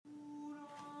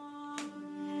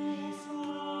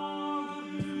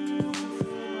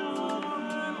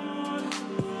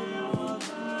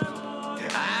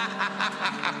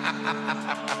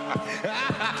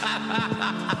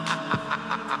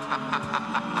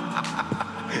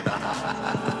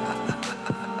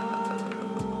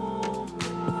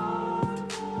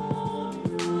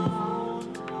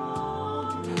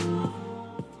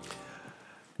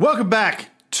Welcome back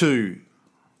to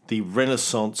the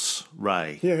Renaissance,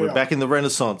 Ray. We're back in the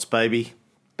Renaissance, baby.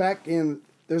 Back in,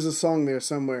 there's a song there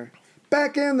somewhere.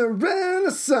 Back in the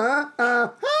Renaissance.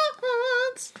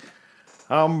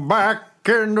 I'm back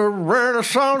in the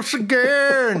Renaissance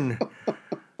again.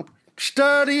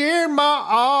 Studying my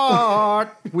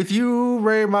art with you,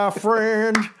 Ray, my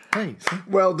friend. Hey.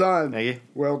 Well done. Thank you.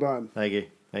 Well done. Thank you.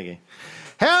 Thank you.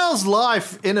 How's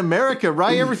life in America,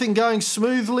 Ray? Everything going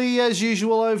smoothly as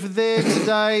usual over there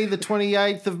today, the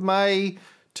 28th of May,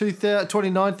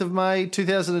 29th of May,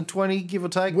 2020, give or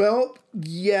take? Well,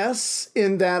 yes,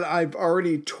 in that I've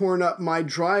already torn up my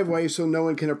driveway so no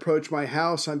one can approach my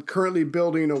house. I'm currently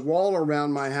building a wall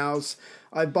around my house.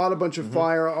 I bought a bunch of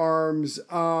firearms.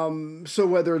 So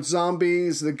whether it's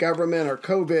zombies, the government, or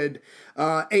COVID,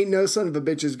 ain't no son of a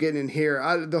bitch is getting in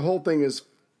here. The whole thing is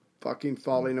fucking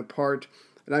falling apart.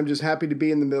 And I'm just happy to be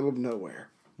in the middle of nowhere.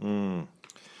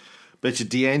 Bet you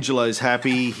D'Angelo's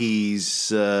happy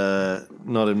he's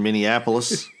not in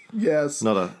Minneapolis. Yes.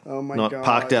 Not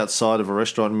parked outside of a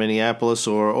restaurant in Minneapolis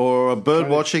or bird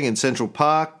watching in Central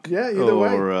Park. Yeah, either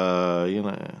way. Or,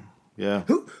 yeah.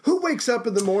 Who wakes up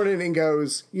in the morning and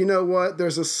goes, you know what,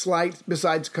 there's a slight,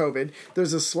 besides COVID,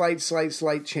 there's a slight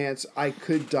chance I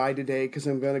could die today because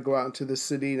I'm going to go out into the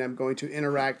city and I'm going to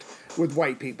interact with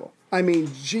white people. I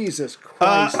mean, Jesus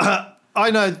Christ. I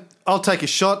know. I'll take a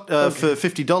shot for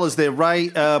 $50 there, Ray.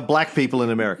 Black people in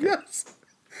America. Yes.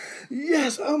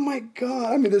 Yes. Oh, my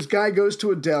God. I mean, this guy goes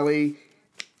to a deli,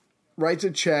 writes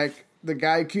a check. The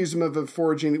guy accused him of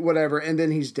forging, whatever, and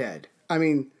then he's dead. I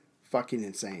mean, fucking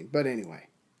insane. But anyway,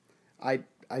 I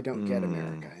don't get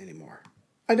America anymore.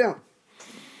 I don't.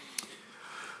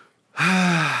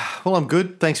 Well, I'm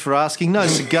good. Thanks for asking. No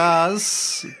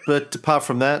cigars, but apart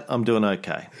from that, I'm doing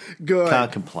okay. Good.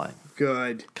 Can't complain.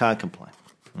 Good. Can't complain.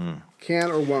 Can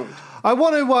or won't. I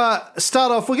want to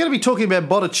start off. We're going to be talking about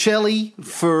Botticelli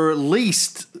for at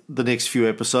least the next few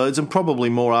episodes and probably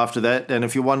more after that. And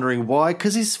if you're wondering why,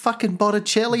 because he's fucking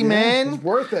Botticelli, man. It's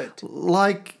worth it.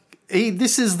 Like,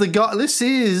 this is the guy. This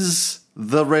is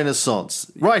the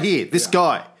Renaissance. Right here. This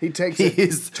guy. He takes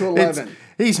it to 11.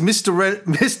 He's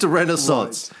Mr.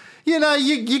 Renaissance. Right. You know,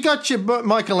 you got your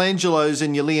Michelangelos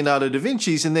and your Leonardo da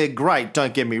Vinci's, and they're great,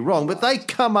 don't get me wrong, but they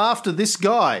come after this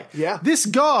guy. Yeah. This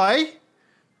guy,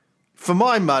 for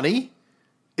my money,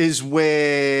 is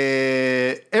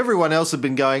where everyone else had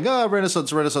been going, oh,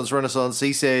 Renaissance, Renaissance, Renaissance.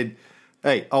 He said,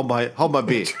 hey, hold my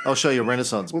beer. I'll show you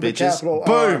Renaissance, bitches.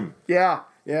 Boom. Yeah.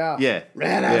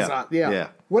 Renaissance. Yeah.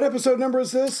 What episode number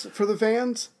is this for the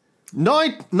fans?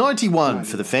 91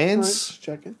 for the fans. Right,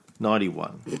 checking.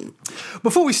 91.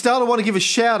 Before we start, I want to give a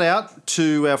shout out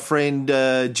to our friend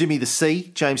Jimmy the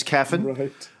C, James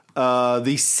Caffin,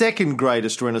 the second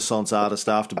greatest Renaissance artist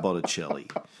after Botticelli,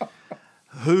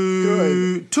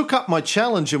 who took up my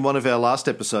challenge in one of our last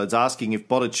episodes, asking if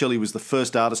Botticelli was the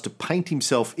first artist to paint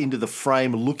himself into the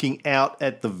frame looking out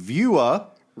at the viewer.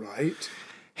 Right.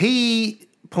 He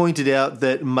pointed out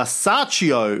that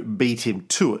Masaccio beat him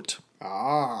to it.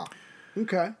 Ah,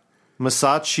 okay.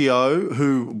 Masaccio,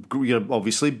 who,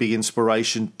 obviously big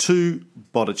inspiration to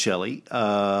Botticelli,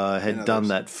 had done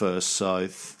that first. So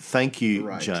thank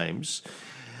you, James.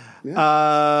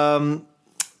 Yeah.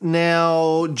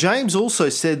 Now, James also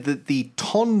said that the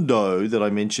tondo that I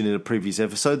mentioned in a previous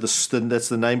episode, that's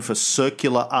the name for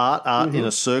circular art in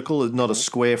a circle, not a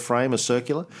square frame, a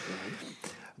circular.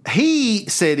 He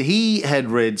said he had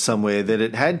read somewhere that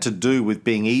it had to do with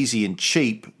being easy and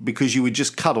cheap because you would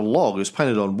just cut a log. It was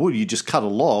painted on wood. You just cut a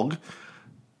log,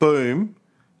 boom,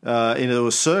 into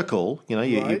a circle. You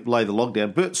lay the log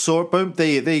down, boom,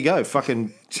 there you go,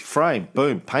 fucking frame,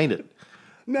 boom, paint it.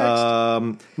 Next.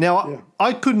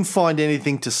 I couldn't find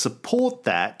anything to support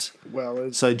that.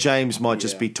 Well, so James might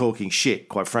just be talking shit,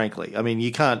 quite frankly. I mean,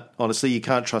 you can't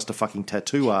trust a fucking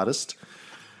tattoo artist.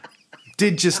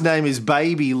 Did just name his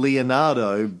baby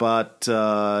Leonardo, but that's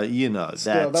not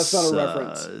a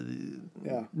reference.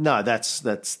 No, that's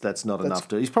not enough.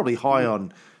 He's probably high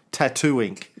on tattoo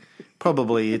ink.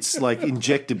 Probably it's like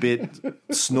inject a bit,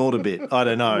 snort a bit. I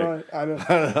don't know. Right. I don't know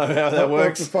how that works. We'll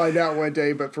have to find out one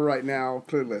day, but for right now,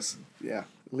 clueless. Yeah,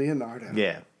 Leonardo.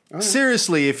 Yeah. Right.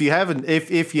 Seriously, if you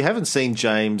haven't seen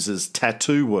James's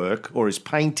tattoo work or his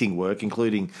painting work,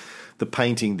 including the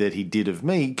painting that he did of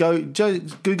me, go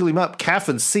Google him up.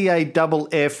 Caffin, Caffyn.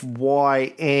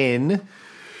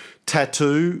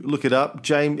 tattoo. Look it up.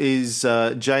 James is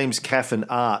James Caffin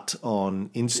Art on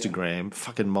Instagram. Yeah.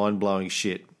 Fucking mind-blowing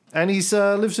shit. And he's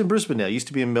lives in Brisbane now. Used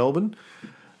to be in Melbourne.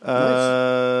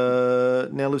 Now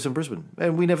lives in Brisbane.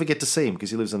 And we never get to see him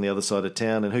because he lives on the other side of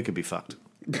town, and who could be fucked?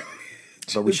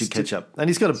 But we should catch up. And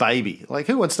he's got a baby. Like,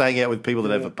 who wants to hang out with people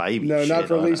that have a baby? No, not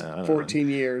for at least 14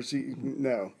 years.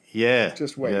 No. Yeah.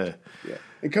 Just wait. Yeah.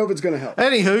 And COVID's going to help.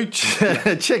 Anywho,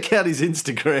 check out his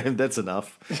Instagram. That's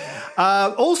enough.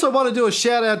 Also want to do a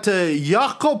shout out to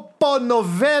Jacopo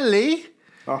Novelli,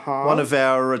 one of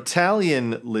our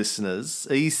Italian listeners.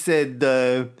 He said...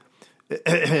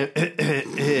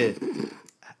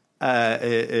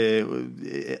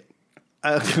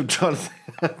 I'm trying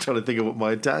to think of what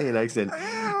my Italian accent.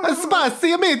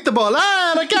 Spazio meatball,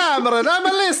 la camera. I'm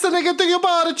listening to your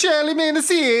Botticelli mini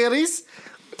series,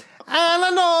 and I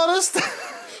noticed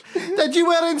that you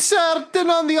were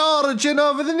inserting on the origin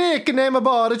of the nickname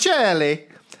Botticelli.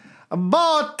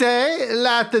 Botte,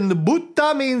 Latin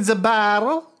butta, means a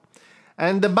barrel,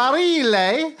 and the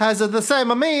barile has the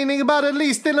same meaning, but at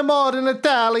least in modern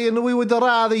Italian we would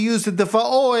rather use it for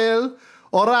oil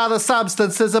or other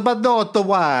substances, but not the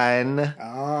wine.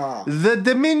 The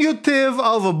diminutive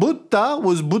of butta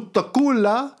was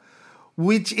buttaculla,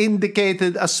 which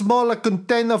indicated a smaller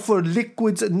container for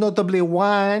liquids, notably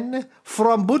wine.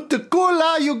 From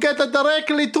buttaculla, you get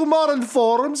directly two modern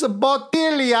forms,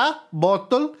 bottiglia,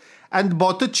 bottle, and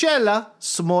botticella,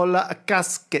 smaller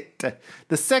casket.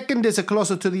 The second is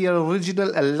closer to the original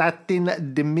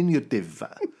Latin diminutive.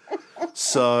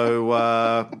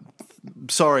 So,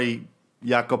 sorry,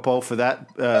 Jacopo, for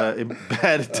that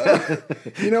bad Italian.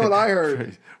 You know what I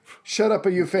heard? Shut up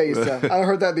in your face. I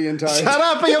heard that the entire time. Shut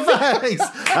up in your face.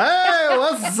 Hey,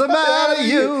 what's the matter,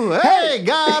 you? Hey,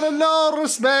 got no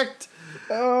respect.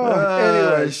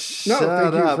 Anyway. Shut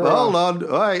up. Hold on.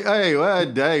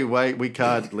 Wait, we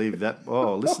can't leave that.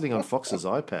 Oh, listening on Fox's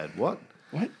iPad. What?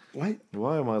 Why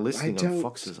am I listening on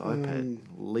Fox's iPad?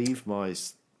 Leave my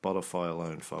Spotify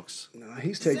alone, Fox. No,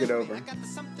 he's taking over. I got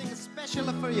something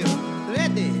special for you.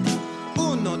 Ready?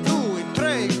 Uno, due,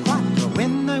 tre, quattro.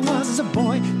 When I was a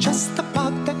boy, just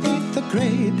about the 8th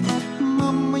grade,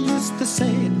 Mama used to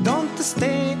say, don't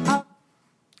stay up.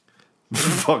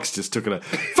 Fox just took it.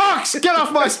 Fox, get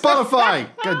off my Spotify!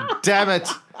 God damn it!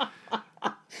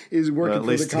 He's working at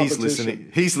least for the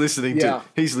competition. He's listening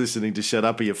to Shut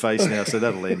Up in Your Face now, so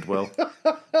that'll end well.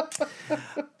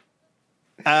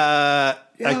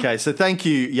 Okay, so thank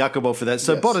you, Jacopo, for that.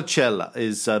 So yes. Botticella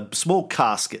is a small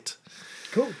casket.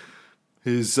 Cool.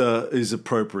 Is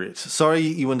appropriate. Sorry,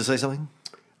 you wanted to say something?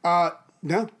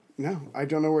 No. I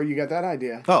don't know where you got that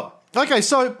idea. Oh, okay,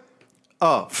 so...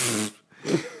 Oh,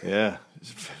 yeah.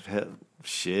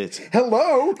 Shit.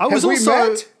 Hello? I was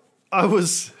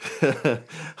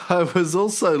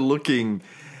also looking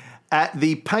at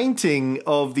the painting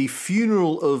of the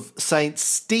funeral of Saint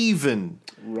Stephen.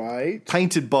 Right.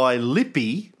 Painted by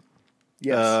Lippi.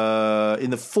 Yes.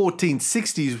 In the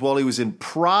 1460s while he was in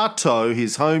Prato,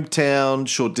 his hometown,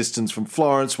 short distance from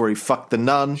Florence, where he fucked the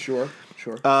nun. Sure.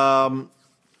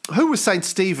 Who was Saint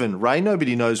Stephen, Ray?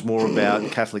 Nobody knows more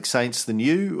about Catholic saints than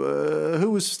you.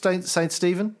 Who was Saint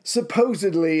Stephen?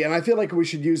 Supposedly, and I feel like we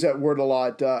should use that word a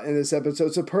lot in this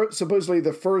episode, supposedly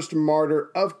the first martyr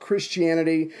of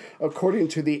Christianity, according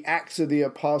to the Acts of the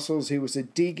Apostles. He was a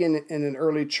deacon in an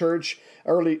early church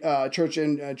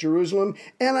in Jerusalem,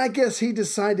 and I guess he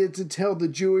decided to tell the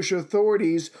Jewish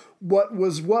authorities what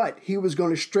was what. He was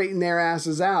going to straighten their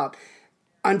asses out.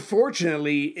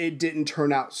 Unfortunately, it didn't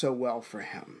turn out so well for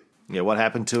him. Yeah, what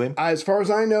happened to him? As far as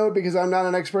I know, because I'm not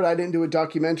an expert, I didn't do a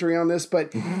documentary on this,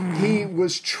 but he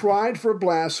was tried for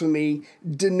blasphemy,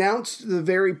 denounced the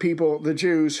very people, the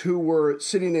Jews, who were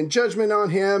sitting in judgment on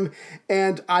him,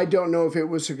 and I don't know if it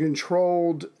was a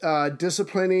controlled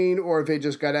disciplining or if it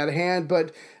just got out of hand,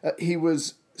 but he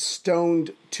was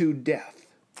stoned to death.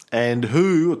 And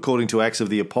who, according to Acts of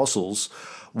the Apostles,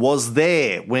 was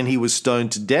there when he was stoned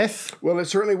to death? Well, it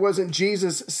certainly wasn't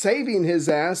Jesus saving his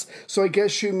ass, so I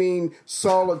guess you mean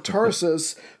Saul of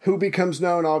Tarsus, who becomes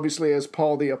known, obviously, as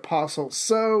Paul the Apostle.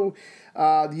 So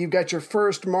you've got your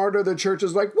first martyr. The church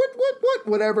is like, what,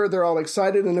 whatever. They're all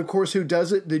excited. And, of course, who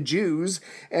does it? The Jews.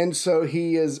 And so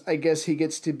he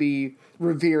gets to be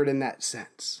revered in that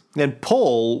sense. And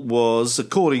Paul was,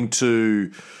 according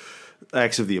to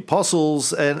Acts of the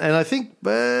Apostles, and I think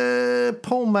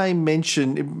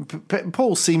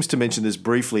Paul seems to mention this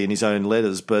briefly in his own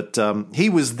letters, but he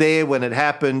was there when it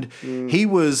happened. He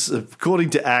was, according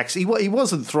to Acts, he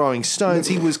wasn't throwing stones,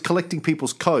 he was collecting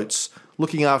people's coats,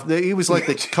 looking after, he was like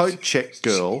the coat check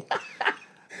girl.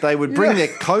 They would bring their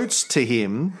coats to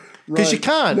him, Because you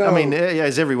can't, I mean,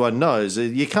 as everyone knows,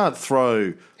 you can't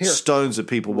throw stones at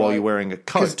people while you're wearing a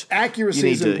coat.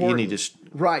 Accuracy is important. You need to...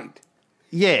 Right.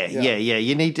 Yeah.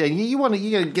 You need to... You got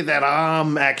to get that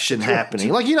arm action happening.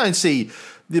 Like, you don't see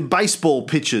the baseball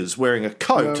pitchers wearing a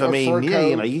coat. I mean,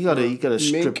 you got to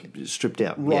strip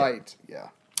down. Right, yeah.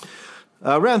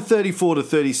 Around 34 to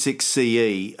 36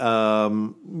 CE,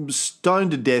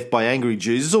 stoned to death by angry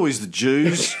Jews. It's always the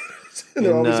Jews.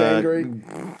 They're always angry.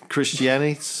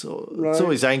 Christianity, it's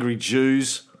always angry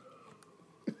Jews.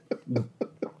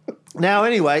 Now,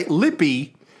 anyway,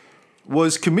 Lippi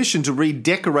was commissioned to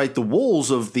redecorate the walls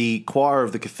of the choir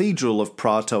of the Cathedral of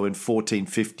Prato in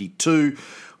 1452.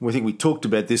 I think we talked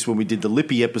about this when we did the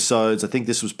Lippi episodes. I think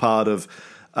this was part of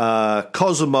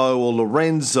Cosimo or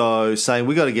Lorenzo saying,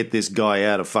 we got to get this guy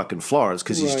out of fucking Florence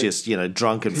because he's just,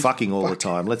 drunk and fucking all the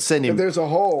time. Let's send him. There's a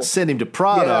hole. Send him to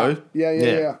Prato.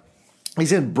 Yeah.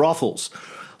 He's in brothels.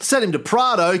 Send him to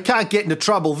Prato. Can't get into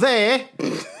trouble there.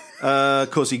 Of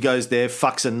course, he goes there,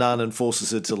 fucks a nun and forces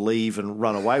her to leave and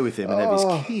run away with him and have his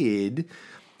kid.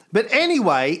 But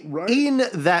anyway, in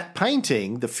that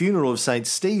painting, The Funeral of St.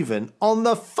 Stephen, on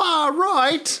the far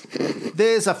right,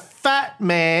 there's a fat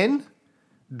man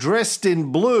dressed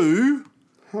in blue.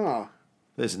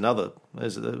 There's another.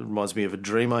 That reminds me of a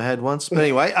dream I had once. But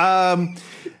anyway,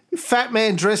 fat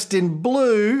man dressed in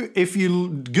blue. If you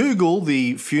Google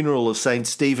The Funeral of St.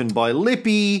 Stephen by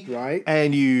Lippi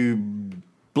and you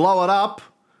blow it up,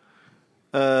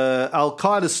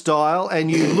 Al-Qaeda style,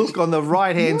 and you look on the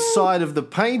right-hand side of the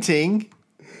painting,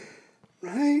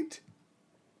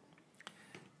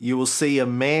 you will see a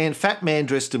fat man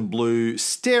dressed in blue,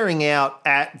 staring out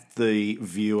at the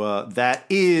viewer. That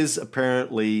is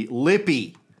apparently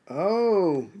Lippi. He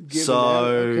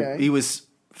was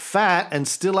fat and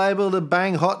still able to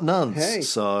bang hot nuns. Hey.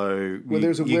 So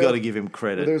you got to give him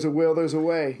credit. There's a will, there's a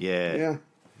way. Yeah.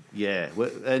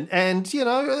 And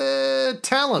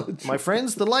talent, my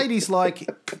friends. The ladies like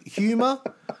humour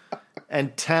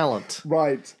and talent.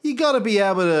 Right. You got to be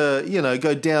able to,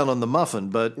 go down on the muffin,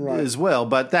 but as well.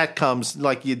 But that comes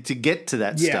to get to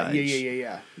that stage. Yeah.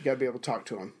 You got to be able to talk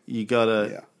to them. You got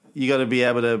to be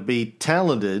able to be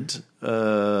talented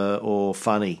or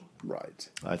funny. Right.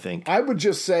 I think. I would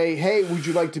just say, hey, would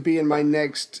you like to be in my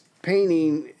next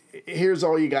painting? Here's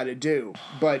all you got to do.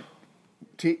 But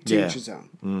to each his own.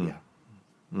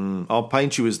 I'll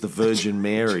paint you as the Virgin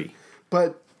Mary.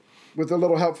 But with a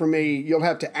little help from me, you'll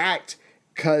have to act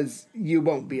because you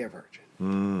won't be a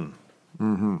virgin.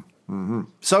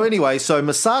 So anyway,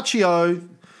 Masaccio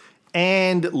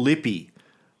and Lippi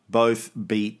both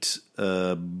beat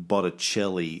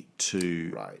Botticelli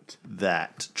to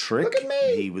that trick. Look at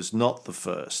me. He was not the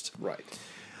first. Right.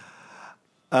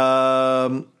 But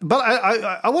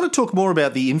I want to talk more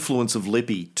about the influence of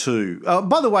Lippi too.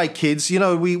 By the way, kids,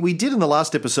 we did in the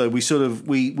last episode, we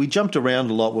jumped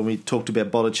around a lot when we talked about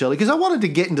Botticelli because I wanted to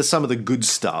get into some of the good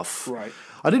stuff. Right.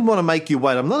 I didn't want to make you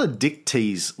wait. I'm not a dick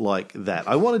tease like that.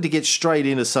 I wanted to get straight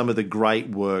into some of the great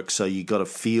work so you got a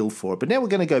feel for it. But now we're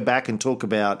going to go back and talk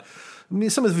about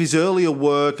some of his earlier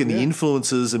work and the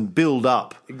influences and build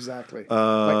up. Exactly. Like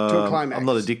to a climax. I'm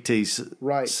not a dick tease,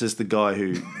 says the guy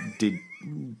who did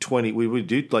 20. We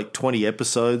did like 20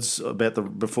 episodes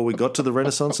about before we got to the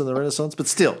Renaissance and the Renaissance, but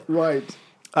still,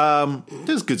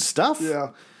 there's good stuff.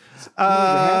 Yeah.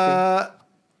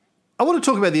 I want to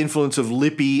talk about the influence of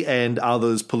Lippi and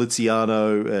others,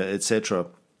 Poliziano, etc.,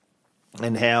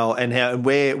 and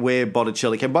where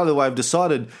Botticelli came. By the way, I've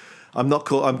decided I'm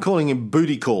calling him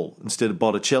Booty Call instead of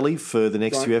Botticelli for the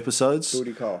next few episodes.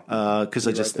 Booty Call. Because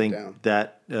I just think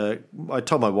that I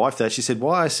told my wife that. She said,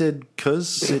 why? I said,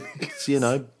 because it's,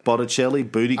 Botticelli,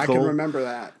 Booty Call. I can remember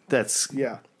that. It's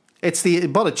the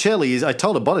Botticelli I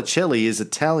told her Botticelli is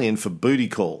Italian for booty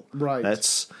call. Right.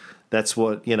 That's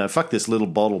what, fuck this little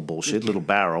bottle bullshit, little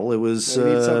barrel. It was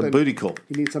booty call.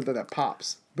 You need something that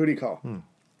pops. Booty call.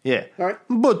 Yeah. All right.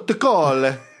 Booty call.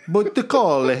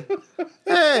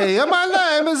 Hey,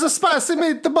 my name is a spicy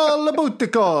meatball booty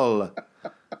call.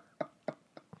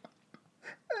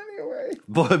 Anyway.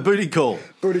 Booty call.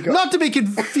 Booty call. Not to be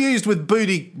confused with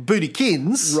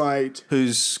Bootykins. Right.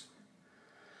 Who's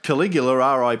Caligula,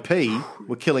 R.I.P.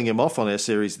 We're killing him off on our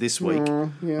series this week. I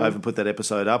haven't put that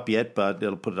episode up yet, but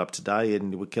it'll put it up today,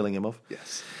 and we're killing him off.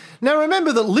 Yes. Now,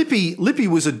 remember that Lippi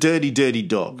was a dirty, dirty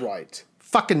dog. Right.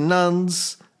 Fucking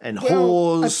nuns and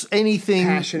whores, anything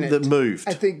that moved.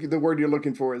 I think the word you're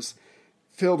looking for is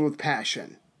filled with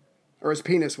passion, or his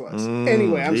penis was.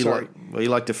 Anyway, I'm sorry. He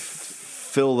liked to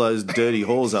fill those dirty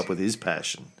whores up with his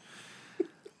passion.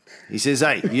 He says,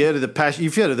 hey, you've heard of the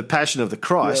passion of the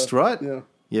Christ, right? Yeah.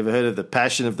 You ever heard of the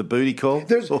Passion of the Booty Call?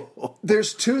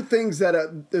 There's two things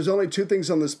there's only two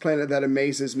things on this planet that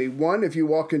amazes me. One, if you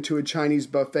walk into a Chinese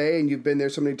buffet and you've been there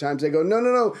so many times, they go,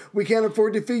 no, we can't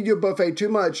afford to feed you a buffet too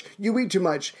much. You eat too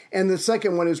much. And the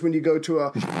second one is when you go to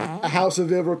a house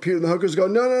of ill repute and the hookers go,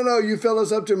 no, you fill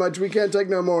us up too much. We can't take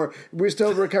no more. We're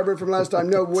still recovering from last time.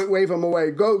 No, wave them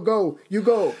away. Go, you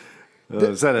go.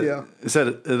 Is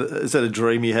that a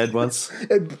dream you had once?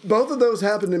 And both of those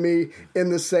happened to me in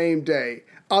the same day.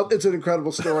 It's an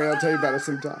incredible story. I'll tell you about it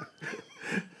sometime.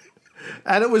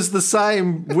 And it was the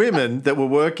same women that were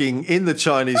working in the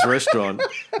Chinese restaurant,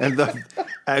 and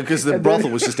because the brothel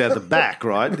was just out the back,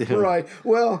 right? Right.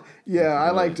 Well, yeah,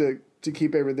 I like to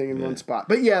keep everything in one spot.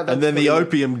 But yeah, that's and then the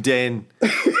opium den,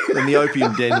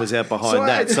 was out behind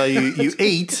that. So you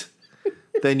eat,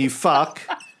 then you fuck,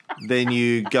 then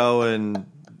you go and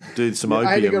do some opium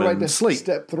I had to go right and to sleep.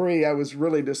 Step 3. I was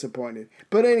really disappointed.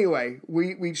 But anyway,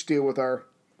 we each deal with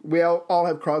we all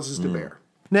have crosses to bear.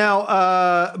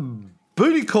 Now,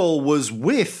 Booty Call was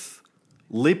with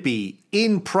Lippy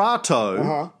in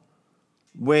Prato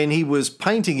when he was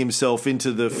painting himself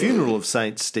into the funeral of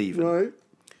Saint Stephen. Right.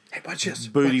 Hey, watch this.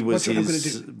 Booty was his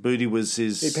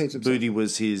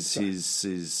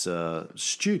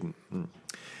student.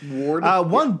 Ward.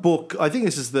 One book, I think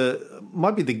this is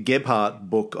might be the Gebhardt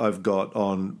book I've got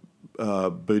on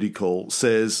Booty Call,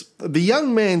 says, the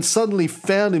young man suddenly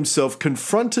found himself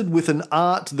confronted with an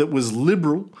art that was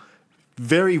liberal,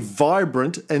 very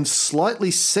vibrant, and slightly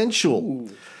sensual.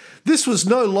 Ooh. This was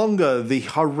no longer the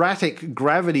hieratic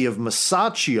gravity of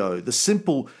Masaccio, the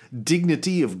simple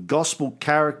dignity of gospel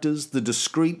characters, the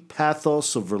discreet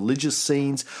pathos of religious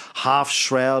scenes,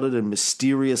 half-shrouded and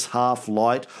mysterious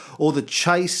half-light, or the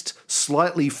chaste,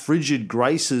 slightly frigid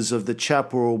graces of the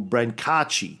Chapel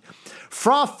Brancacci.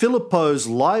 Fra Filippo's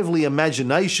lively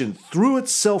imagination threw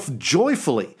itself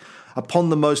joyfully upon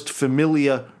the most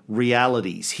familiar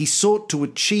realities. He sought to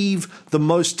achieve the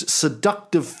most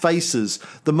seductive faces,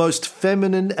 the most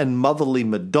feminine and motherly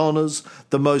Madonnas,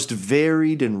 the most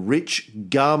varied and rich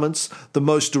garments, the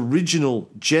most original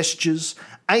gestures,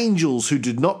 angels who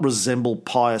did not resemble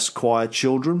pious choir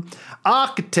children,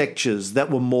 architectures that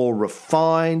were more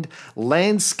refined,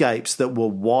 landscapes that were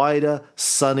wider,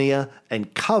 sunnier,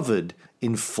 and covered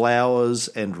in flowers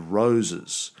and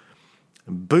roses.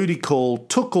 Booty Call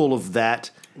took all of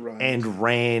that and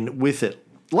ran with it.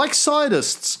 Like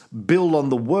scientists build on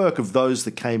the work of those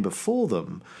that came before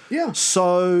them,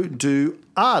 so do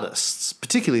artists,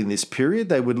 particularly in this period.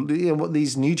 They would, what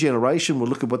these new generation would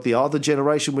look at what the other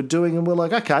generation were doing, and we're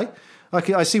like, okay,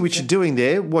 I see what you're doing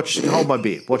there. Hold my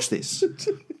beer. Watch this.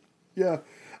 Yeah.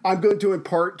 I'm going to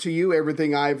impart to you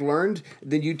everything I've learned.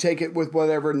 Then you take it with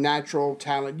whatever natural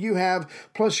talent you have,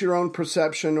 plus your own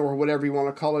perception or whatever you want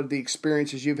to call it, the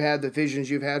experiences you've had, the visions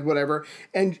you've had, whatever.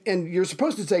 And you're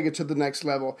supposed to take it to the next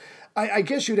level. I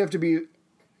guess you'd have to be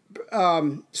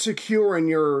secure in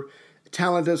your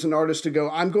talent as an artist to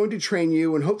go, I'm going to train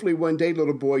you, and hopefully one day,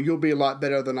 little boy, you'll be a lot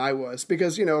better than I was.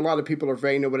 Because, a lot of people are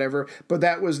vain or whatever, but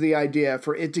that was the idea,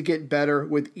 for it to get better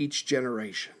with each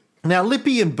generation. Now,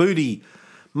 Lippy and Booty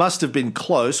must have been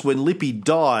close. When Lippy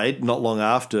died, not long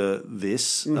after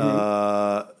this,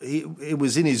 it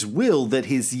was in his will that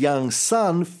his young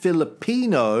son,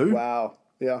 Filippino,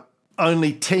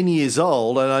 only 10 years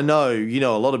old, and I know you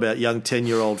know a lot about young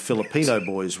 10-year-old Filipino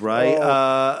boys, Ray,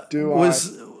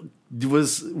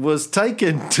 was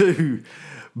taken to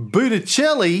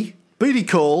Botticelli, Booty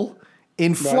Call,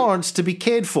 in Florence to be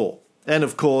cared for. And,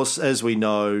 of course, as we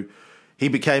know, he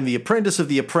became the apprentice of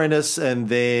the apprentice, and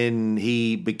then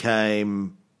he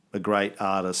became a great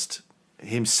artist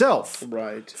himself,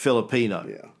 Filipino.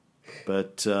 Yeah.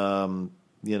 But,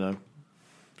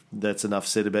 that's enough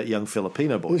said about young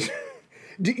Filipino boys.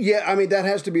 Yeah, I mean, that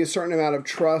has to be a certain amount of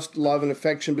trust, love, and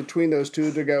affection between those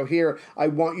two to go, here, I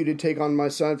want you to take on my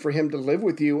son for him to live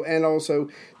with you and also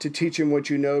to teach him what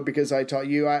you know because I taught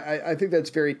you. I think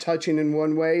that's very touching in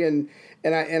one way, and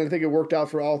I think it worked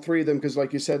out for all three of them because,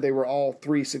 like you said, they were all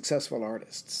three successful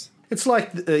artists. It's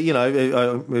like,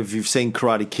 if you've seen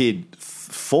Karate Kid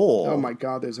 4. Oh, my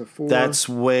God, there's a 4. That's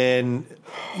when,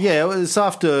 it's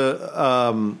after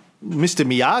Mr.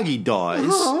 Miyagi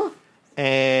dies.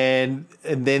 And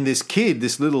then this kid,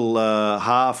 this little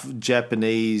half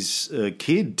Japanese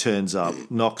kid turns up,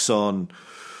 knocks on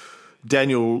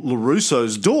Daniel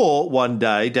LaRusso's door one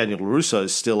day. Daniel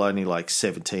LaRusso's still only like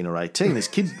 17 or 18. This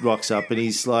kid rocks up and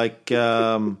he's like,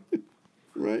 hello.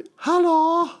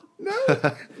 No.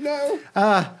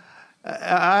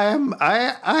 I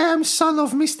am son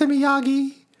of Mr.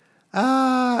 Miyagi.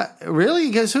 Really?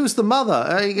 He goes, who's the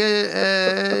mother?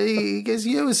 He goes,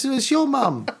 it's your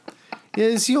mum.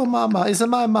 Is your mama? Is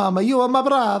my mama? You are my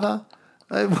brother.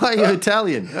 Why are you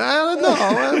Italian? I don't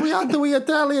know. We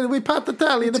Italian. We part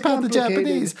Italian. We part the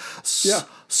Japanese. Yeah.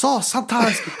 So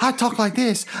sometimes I talk like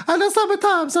this, and then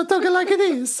sometimes I talk like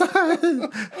this.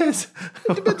 It's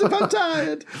a bit of I'm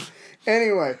tired.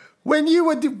 Anyway. When you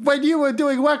were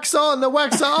doing wax on and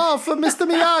wax off, and Mr.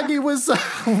 Miyagi was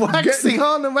waxing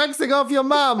on and waxing off your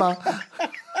mama.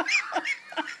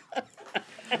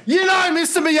 You know,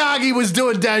 Mr. Miyagi was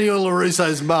doing Daniel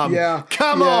LaRusso's mum. Yeah.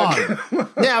 Come on.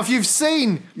 Now, if you've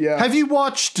seen, have you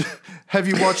watched the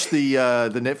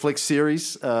Netflix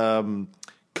series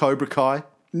Cobra Kai?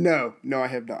 No, I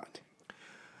have not.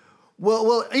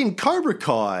 Well, in Cobra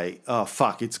Kai, oh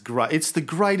fuck, it's great. It's the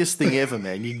greatest thing ever,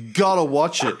 man. You gotta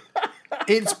watch it.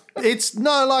 It's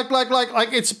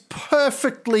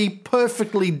perfectly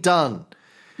done.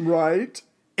 Right.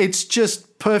 It's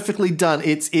just perfectly done.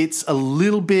 It's a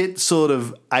little bit sort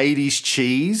of 80s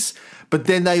cheese, but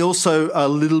then they also are a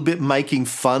little bit making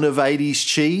fun of 80s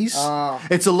cheese.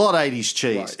 It's a lot 80s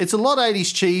cheese. Right. It's a lot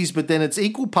 80s cheese, but then it's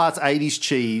equal parts 80s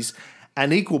cheese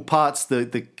and equal parts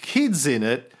the kids in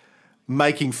it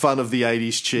making fun of the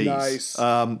 80s cheese. Nice.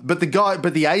 But the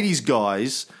 80s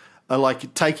guys are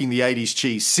like taking the 80s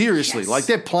cheese seriously. Yes. Like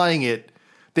they're playing it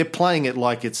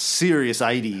like it's serious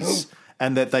 80s.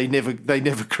 And that they never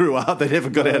grew up, they never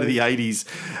got out of the 80s,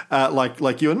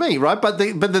 like you and me, right? But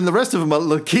then the rest of them are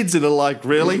the kids that are like,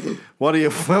 really, what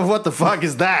the fuck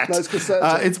is that? It's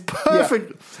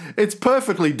perfect. Yeah. It's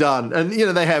perfectly done, and you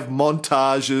know they have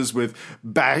montages with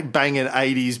banging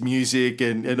 80s music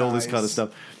and all this kind of stuff.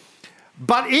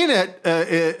 But in it,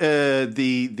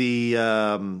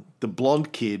 the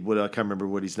blonde kid, I can't remember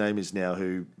what his name is now,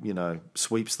 who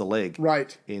sweeps the leg,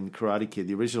 right, in Karate Kid,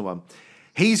 the original one.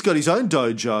 He's got his own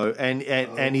dojo,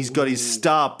 and he's got his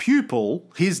star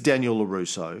pupil, his Daniel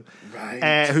LaRusso,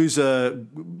 right, who's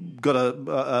got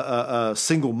a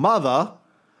single mother,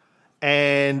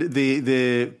 and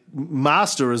the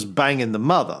master is banging the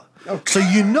mother. Okay. So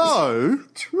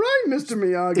that's right, Mr.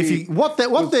 Miyagi. What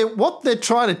they're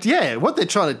trying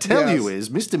to tell you is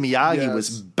Mr. Miyagi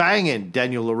was banging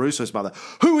Daniel LaRusso's mother,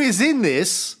 who is in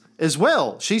this as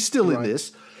well. She's still in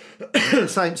this.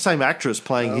 same actress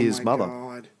playing his mother.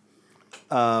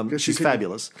 She's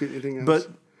fabulous. But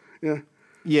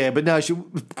but no,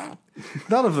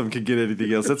 none of them could get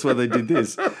anything else. That's why they did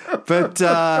this. But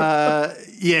Mr.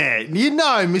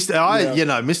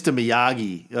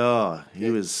 Miyagi. Oh, he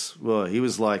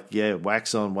was like,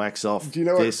 wax on, wax off. Do you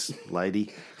know this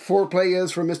lady? Foreplay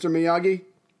is for Mr. Miyagi.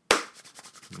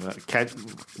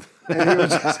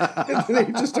 And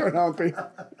he just started humping.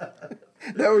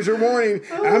 That was your warning.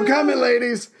 I'm coming,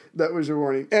 ladies. That was your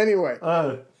warning. Anyway.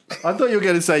 I thought you were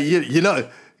going to say, you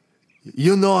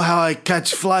know how I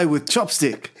catch fly with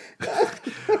chopstick.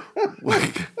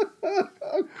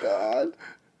 Oh, God.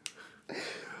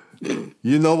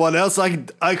 You know what else I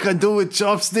can do with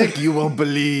chopstick? You won't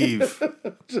believe.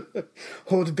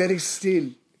 Hold very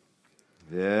still.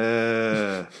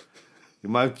 Yeah. You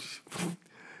might...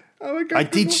 Oh my God.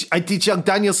 I teach young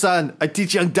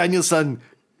Danielson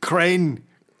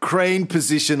crane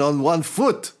position on one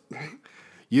foot.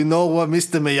 You know what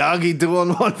Mr. Miyagi do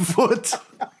on one foot?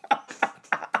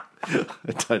 I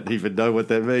don't even know what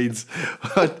that means.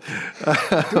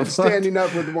 Standing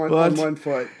up with on one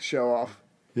foot, show off.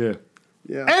 Yeah.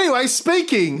 Anyway,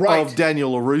 speaking of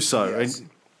Daniel LaRusso,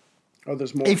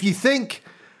 there's more. If you think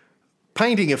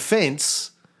painting a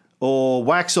fence or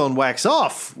wax on, wax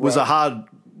off was a hard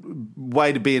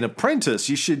way to be an apprentice,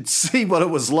 you should see what it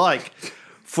was like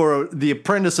for the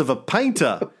apprentice of a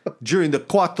painter during the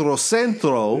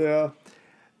Quattrocento.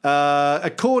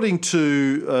 According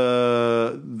to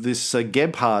this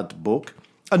Gebhard book,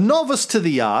 a novice to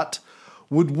the art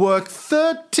would work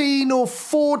 13 or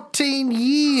 14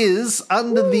 years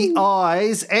under the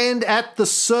eyes and at the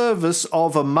service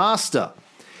of a master.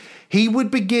 He would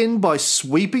begin by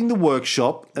sweeping the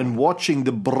workshop and watching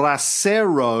the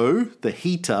brasero, the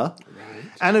heater,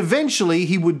 and eventually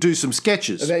he would do some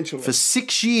sketches. For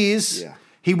 6 years,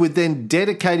 he would then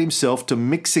dedicate himself to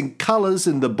mixing colours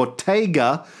in the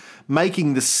bottega,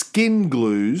 making the skin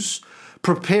glues,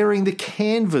 preparing the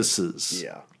canvases.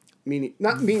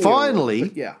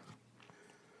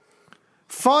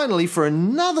 Finally, for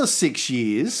another 6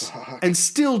 years, and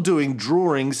still doing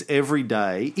drawings every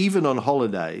day, even on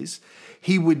holidays,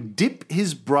 he would dip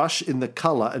his brush in the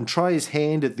colour and try his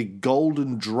hand at the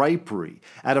golden drapery,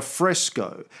 at a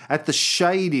fresco, at the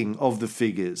shading of the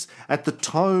figures, at the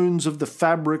tones of the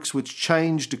fabrics which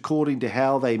changed according to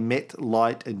how they met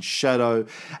light and shadow,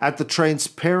 at the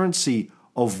transparency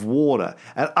of water,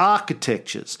 at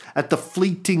architectures, at the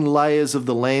fleeting layers of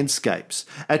the landscapes,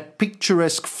 at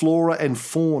picturesque flora and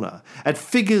fauna, at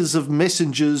figures of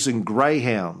messengers and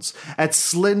greyhounds, at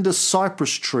slender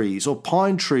cypress trees or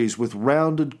pine trees with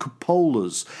rounded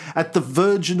cupolas, at the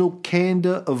virginal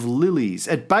candour of lilies,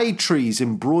 at bay trees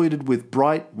embroidered with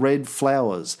bright red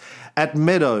flowers, at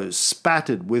meadows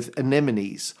spattered with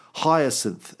anemones,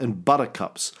 hyacinth and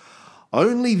buttercups.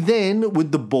 Only then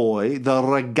would the boy, the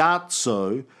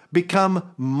ragazzo,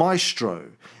 become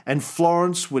maestro, and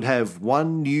Florence would have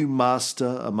one new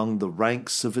master among the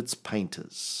ranks of its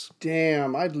painters.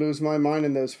 Damn, I'd lose my mind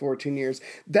in those 14 years.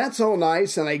 That's all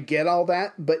nice, and I get all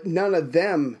that, but none of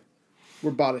them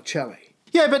were Botticelli.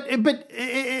 Yeah, but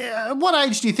what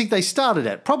age do you think they started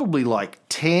at? Probably like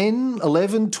 10,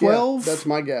 11, 12? Yeah, that's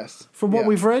my guess. From what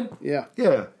we've read? Yeah.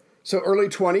 Yeah. So early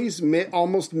 20s,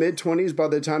 almost mid-20s by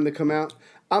the time they come out.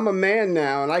 I'm a man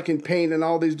now, and I can paint in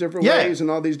all these different ways and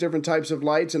all these different types of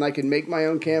lights, and I can make my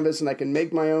own canvas, and I can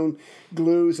make my own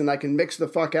glues, and I can mix the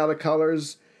fuck out of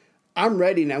colors. I'm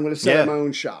ready now. I'm going to set up my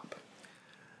own shop.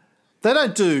 They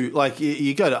don't do, like,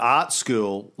 you go to art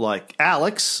school, like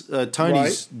Alex,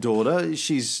 Tony's daughter,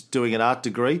 she's doing an art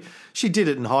degree. She did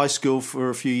it in high school for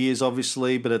a few years,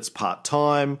 obviously, but it's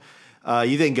part-time.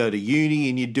 You then go to uni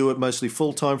and you do it mostly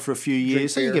full-time for a few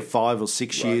years. So you get 5 or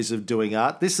 6 years of doing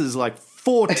art. This is like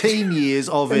 14 years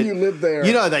of it. And you live there.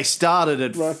 You know, they started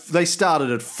at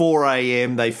 4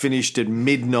 a.m. They finished at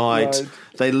midnight. Right.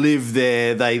 They lived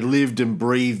there. They lived and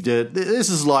breathed it. This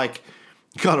is like,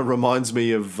 kind of reminds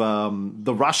me of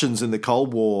the Russians in the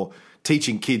Cold War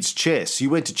teaching kids chess.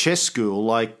 You went to chess school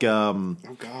like Garry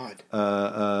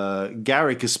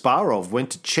Kasparov went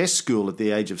to chess school at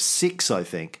the age of 6, I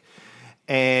think.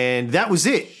 And that was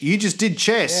it. You just did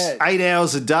chess 8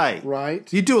 hours a day.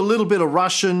 Right. You do a little bit of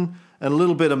Russian and a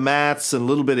little bit of maths and a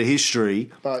little bit of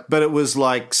history. But it was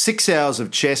like 6 hours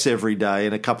of chess every day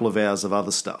and a couple of hours of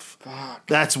other stuff. Fuck.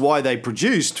 That's why they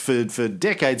produced for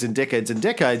decades and decades and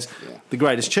decades the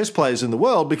greatest chess players in the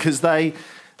world, because they,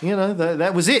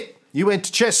 that was it. You went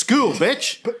to chess school,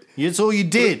 bitch. That's all you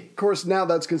did. Of course, now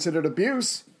that's considered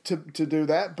abuse to do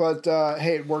that. But,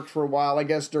 hey, it worked for a while. I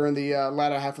guess during the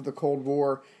latter half of the Cold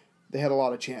War, they had a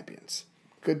lot of champions.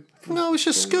 Good. No, it's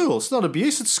just school. It's not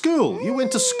abuse. It's school. You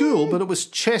went to school, but it was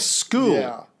chess school.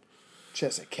 Yeah.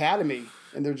 Chess academy.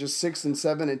 And they're just 6 and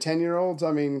 7 and 10-year-olds.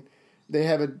 I mean, they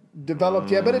haven't developed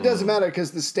yet. But it doesn't matter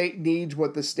because the state needs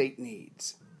what the state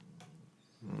needs.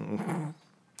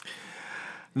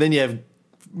 Then you have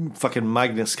fucking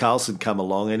Magnus Carlsen come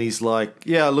along and he's like,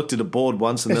 I looked at a board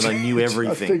once and then I knew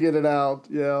everything. I figured it out,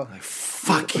 yeah. Like,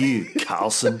 fuck you,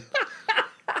 Carlsen.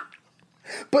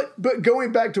 But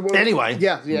going back to what... Anyway.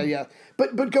 Yeah.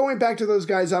 But going back to those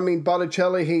guys, I mean,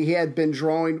 Botticelli, he had been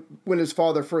drawing when his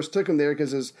father first took him there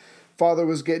because his father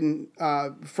was getting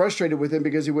frustrated with him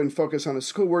because he wouldn't focus on his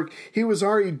schoolwork. He was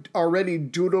already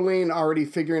doodling, already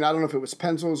figuring. I don't know if it was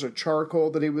pencils or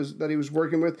charcoal that he was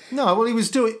working with. No, well, he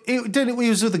was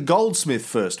with a goldsmith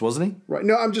first, wasn't he? Right.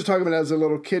 No, I'm just talking about as a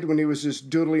little kid when he was just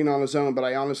doodling on his own. But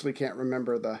I honestly can't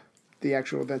remember the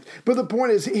actual event. But the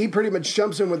point is, he pretty much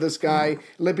jumps in with this guy,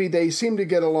 Lippi. They seem to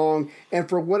get along, and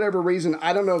for whatever reason,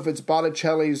 I don't know if it's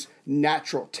Botticelli's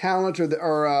natural talent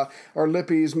or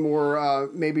Lippi's more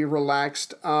maybe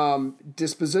relaxed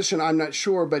disposition. I'm not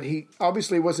sure, but he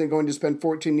obviously wasn't going to spend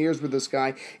 14 years with this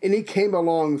guy, and he came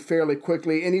along fairly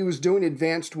quickly, and he was doing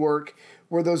advanced work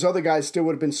where those other guys still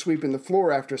would have been sweeping the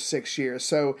floor after 6 years.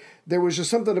 So there was just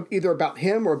something either about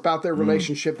him or about their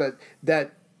relationship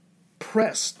that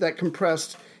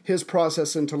compressed his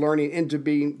process into learning into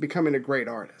becoming a great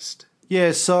artist.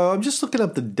 Yeah, so I'm just looking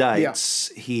up the dates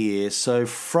here. So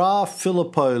Fra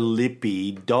Filippo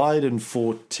Lippi died in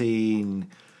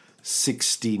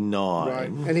 1469. Right,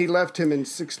 and he left him in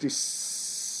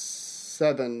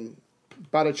 67.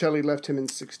 Botticelli left him in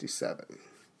 67.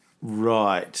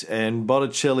 Right, and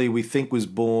Botticelli, we think, was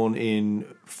born in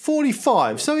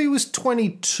 45, so he was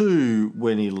 22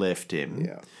 when he left him.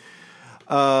 Yeah.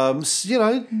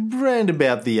 Round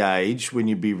about the age when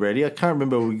you'd be ready. I can't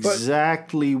remember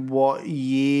exactly what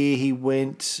year he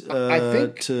went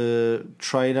to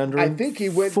train under him. I think he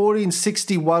went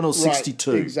 1461 or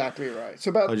 62. Exactly right.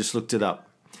 So I just looked it up.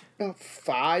 About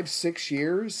 5-6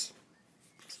 years.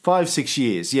 5-6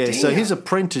 years, yeah. Damn. So his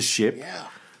apprenticeship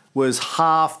was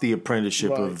half the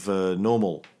apprenticeship of a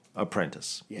normal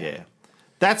apprentice. Yeah.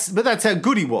 That's how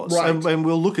good he was. Right. And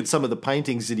we'll look at some of the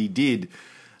paintings that he did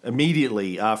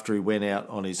immediately after he went out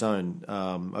on his own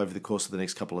over the course of the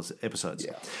next couple of episodes.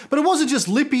 Yeah. But it wasn't just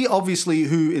Lippi, obviously,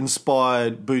 who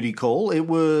inspired Booty Call. It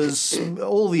was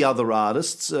all the other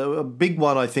artists. A big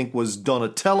one, I think, was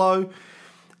Donatello.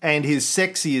 and his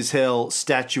sexy as hell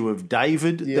statue of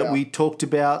David that we talked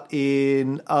about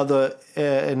in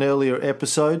an earlier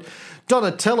episode.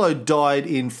 Donatello died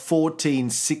in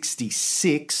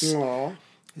 1466. Aww.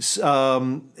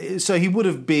 So he would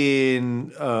have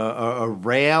been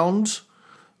around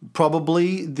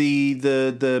probably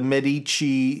the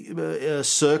Medici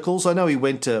circles. I know he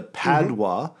went to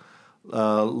Padua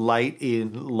late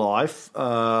in life,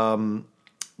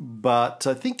 but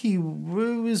I think he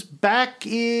was back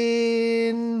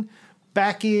in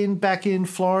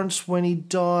Florence when he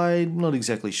died. Not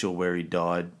exactly sure where he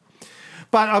died.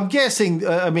 But I'm guessing,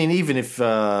 even if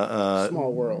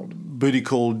Small world.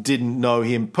 Botticelli didn't know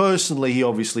him personally, he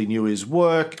obviously knew his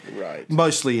work, right?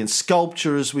 Mostly in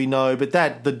sculpture, as we know. But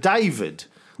the David,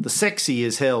 the sexy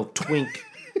as hell twink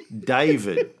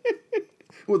David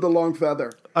with the long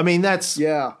feather. I mean, that's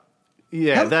yeah.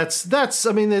 That's.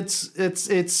 I mean, it's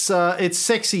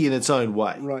sexy in its own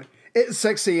way, right? It's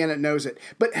sexy and it knows it.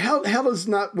 But how does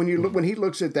not when he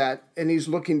looks at that and he's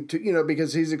looking to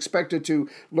because he's expected to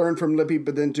learn from Lippy,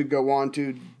 but then to go on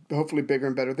to hopefully bigger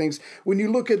and better things. When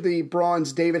you look at the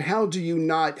bronze David, how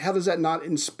does that not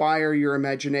inspire your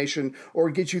imagination or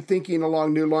get you thinking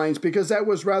along new lines? Because that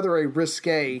was rather a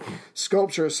risque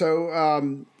sculpture. So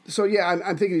I'm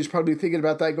thinking he's probably thinking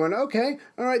about that, going, okay,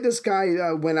 all right, this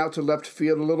guy went out to left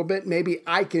field a little bit. Maybe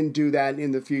I can do that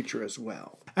in the future as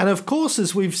well. And of course,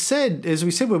 as we said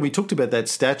when we talked about that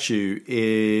statue,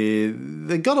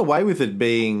 they got away with it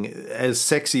being as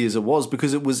sexy as it was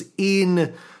because it was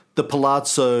in the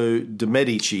Palazzo de'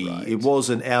 Medici. Right. It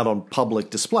wasn't out on public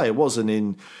display. It wasn't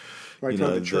in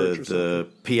the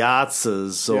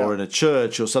piazzas or in a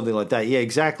church or something like that. Yeah,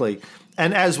 exactly.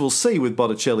 And as we'll see with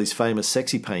Botticelli's famous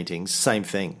sexy paintings, same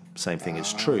thing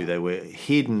is true. They were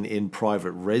hidden in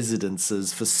private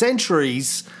residences for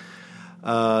centuries.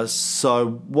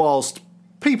 So whilst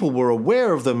people were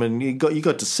aware of them and you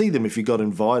got to see them if you got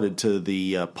invited to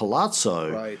the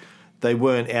Palazzo, right, they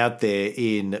weren't out there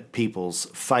in people's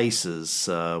faces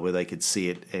where they could see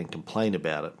it and complain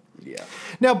about it. Yeah.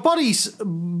 Now,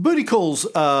 Botticelli's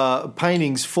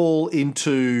paintings fall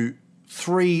into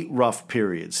three rough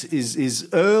periods. His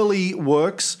early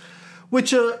works,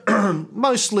 which are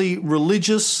mostly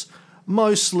religious,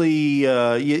 mostly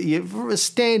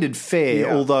standard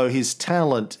fare, although his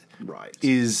talent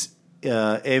is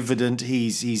evident.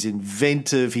 He's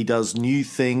inventive. He does new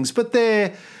things, but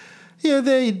they're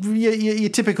your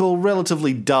typical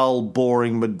relatively dull,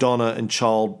 boring Madonna and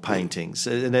child paintings.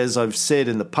 And as I've said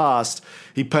in the past,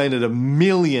 he painted 1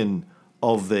 million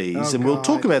of these, and we'll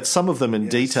talk about some of them in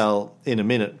detail in a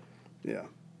minute. Yeah.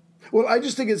 Well, I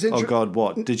just think it's interesting. Oh God,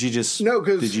 what did you just? No,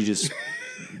 because did you just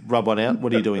rub one out?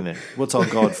 What are you doing there? What's on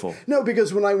God for? No,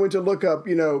 because when I went to look up,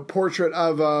 portrait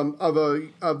of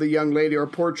the young lady, or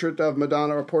portrait of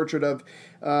Madonna, or portrait of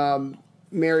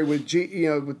Mary with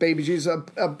with baby Jesus,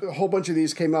 a whole bunch of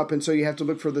these came up, and so you have to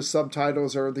look for the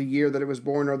subtitles or the year that it was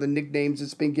born or the nicknames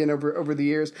it's been given over the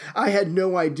years. I had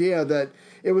no idea that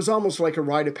it was almost like a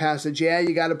rite of passage. Yeah,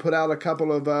 you got to put out a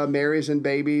couple of Marys and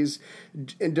babies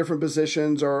in different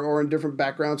positions or in different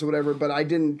backgrounds or whatever, but I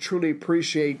didn't truly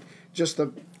appreciate just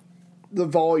the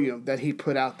volume that he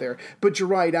put out there. But you're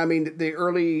right. I mean, the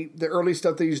early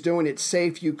stuff that he's doing, it's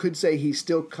safe. You could say he's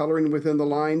still coloring within the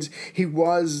lines.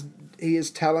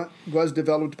 His talent was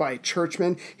developed by a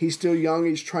churchman. He's still young.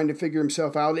 He's trying to figure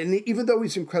himself out. And even though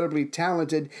he's incredibly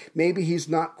talented, maybe he's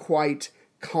not quite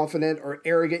confident or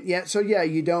arrogant yet. So yeah,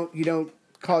 you don't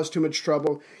cause too much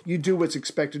trouble. You do what's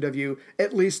expected of you.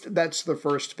 At least that's the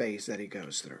first phase that he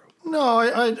goes through. No,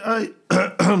 I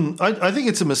think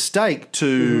it's a mistake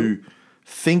to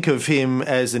think of him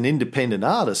as an independent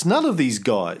artist. None of these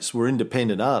guys were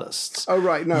independent artists. Oh,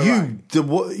 right. No,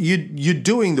 you're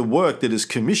doing the work that is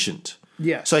commissioned.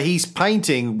 Yes. So he's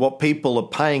painting what people are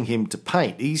paying him to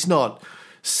paint. He's not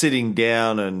sitting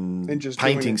down and just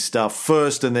painting stuff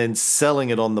first and then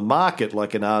selling it on the market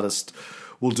like an artist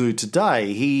will do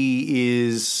today. He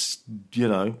is,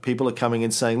 people are coming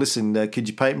and saying, listen, could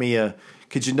you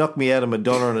knock me out of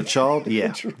Madonna and a child?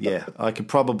 Yeah, yeah, I could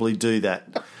probably do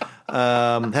that.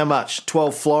 How much?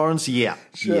 12 florins? Yeah,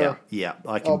 sure. Yeah,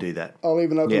 I can do that. I'll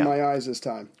even open my eyes this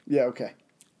time. Yeah, okay.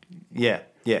 Yeah.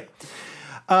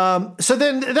 So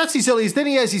then that's his earliest. Then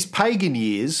he has his pagan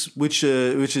years, which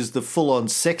is the full-on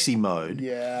sexy mode.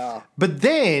 Yeah. But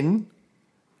then,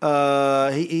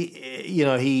 he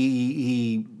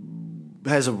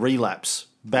has a relapse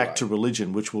back to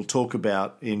religion, which we'll talk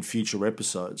about in future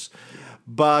episodes.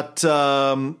 But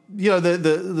the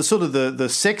sort of the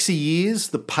sexy years,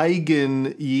 the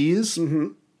pagan years,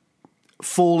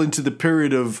 fall into the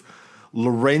period of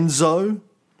Lorenzo's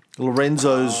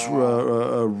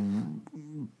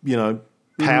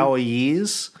power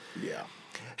years. Yeah.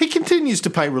 He continues to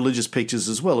paint religious pictures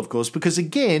as well, of course, because,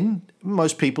 again,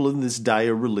 most people in this day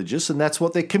are religious, and that's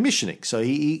what they're commissioning. So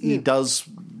he does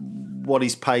what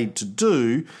he's paid to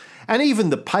do. And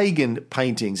even the pagan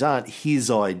paintings aren't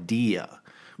his idea.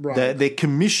 Right. They're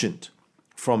commissioned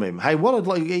from him. Hey,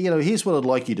 here's what I'd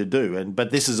like you to do.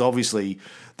 But this is obviously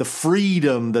the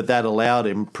freedom that allowed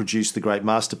him produce the great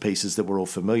masterpieces that we're all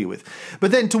familiar with.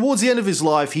 But then towards the end of his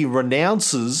life, he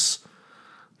renounces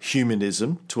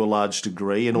humanism to a large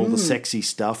degree and all the sexy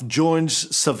stuff, joins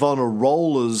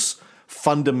Savonarola's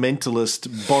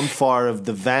fundamentalist bonfire of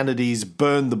the vanities,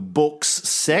 burn the books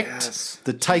sect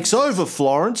that takes over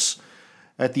Florence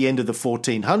at the end of the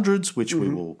 1400s, which we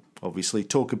will obviously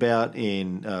talk about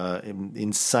in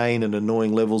insane and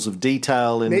annoying levels of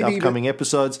detail in upcoming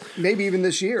episodes. Maybe even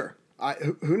this year.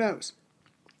 Who knows?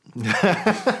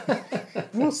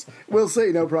 We'll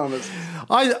see, no promise.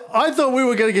 I thought we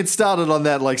were going to get started on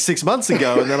that like 6 months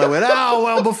ago, and then I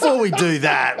went, before we do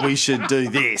that, we should do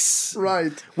this.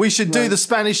 Right. We should do the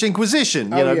Spanish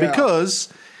Inquisition, because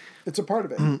it's a part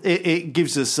of it. It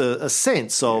gives us a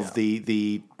sense of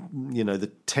the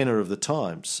tenor of the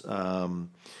times. And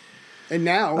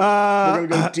now we're going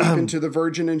to go deep into the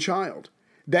Virgin and Child.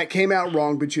 That came out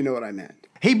wrong, but you know what I meant.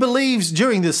 He believes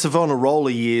during the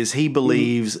Savonarola years, he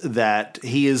believes that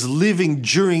he is living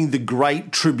during the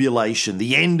Great Tribulation,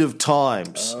 the end of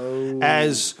times,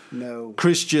 as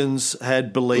Christians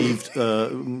had believed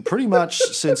pretty much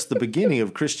since the beginning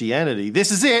of Christianity. This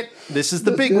is it. This is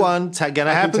the big one. It's going to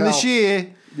happen this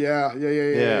year.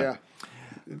 Yeah.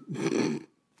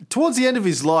 Towards the end of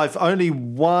his life, only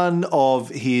one of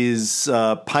his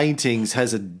paintings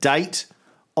has a date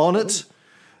on it.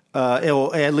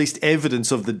 Or at least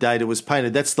evidence of the date it was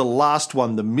painted. That's the last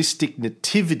one, the Mystic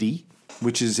Nativity,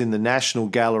 which is in the National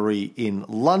Gallery in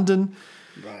London.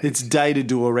 Right. It's dated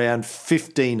to around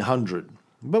 1500.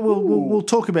 But we'll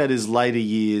talk about his later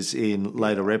years in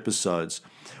later episodes.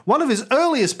 One of his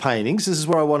earliest paintings, this is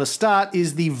where I want to start,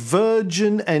 is the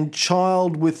Virgin and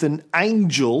Child with an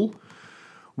Angel,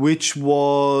 which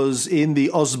was in the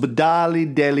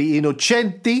Ospedale degli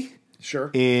Innocenti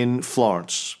in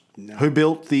Florence. No. Who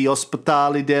built the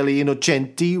Ospedale degli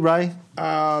Innocenti, Ray?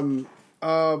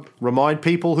 Remind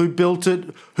people who built it,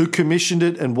 who commissioned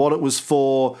it, and what it was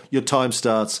for. Your time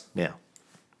starts now.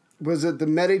 Was it the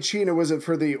Medici, or was it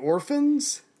for the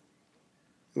orphans?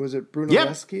 Was it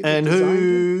Brunelleschi? And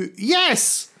who?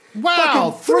 Yes!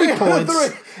 Wow, 3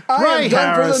 points. I am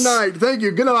done for the night. Thank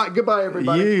you. Good night. Goodbye,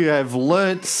 everybody. You have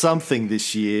learnt something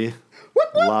this year.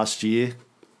 What? Last year.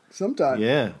 Sometime.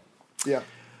 Yeah. Yeah.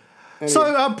 Anyway.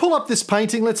 So pull up this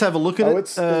painting. Let's have a look at it.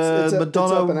 It's Madonna it's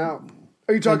up and out.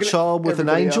 Are you talking a child with an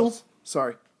angel? Else?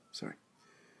 Sorry.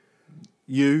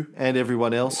 You and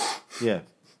everyone else. Yeah.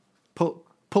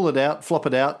 Pull it out. Flop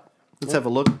it out. Let's have a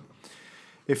look.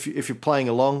 If you're playing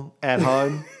along at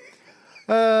home.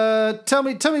 Tell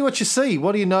me what you see.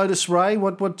 What do you notice, Ray?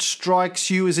 What strikes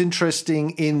you as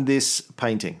interesting in this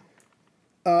painting?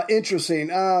 Interesting.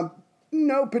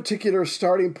 No particular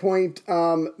starting point.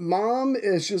 Mom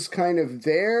is just kind of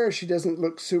there. She doesn't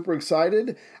look super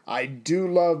excited. I do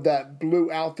love that blue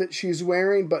outfit she's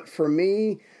wearing, but for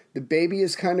me, the baby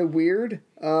is kind of weird.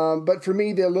 But for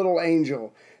me, the little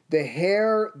angel, the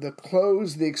hair, the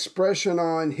clothes, the expression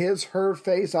on her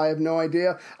face, I have no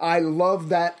idea. I love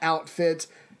that outfit.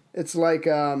 It's like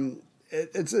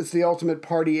it's the ultimate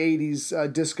party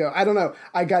 80s disco. I don't know.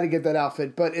 I got to get that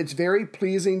outfit, but it's very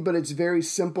pleasing, but it's very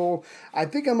simple. I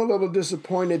think I'm a little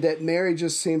disappointed that Mary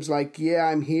just seems like, yeah,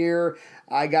 I'm here.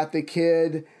 I got the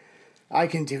kid. I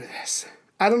can do this.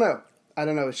 I don't know.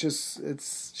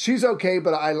 She's okay,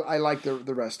 but I like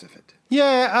the rest of it.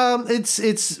 Yeah,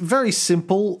 it's very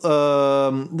simple.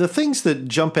 The things that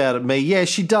jump out at me, yeah,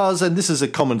 she does, and this is a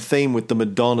common theme with the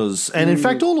Madonnas, and in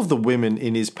fact, all of the women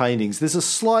in his paintings. There's a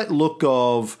slight look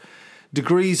of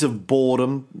degrees of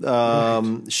boredom.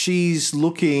 Right. She's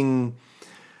looking.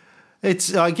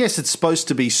 I guess it's supposed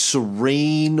to be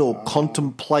serene or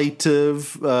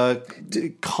contemplative.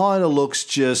 It kind of looks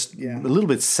just a little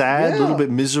bit sad, a little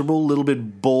bit miserable, a little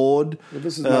bit bored. Well,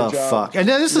 this is my job. Fuck. And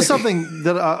now this is something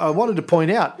that I wanted to point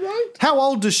out. Right. How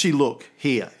old does she look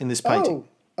here in this painting?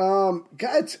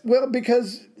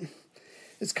 Because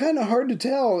it's kind of hard to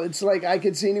tell. It's like I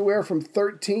could see anywhere from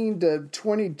 13 to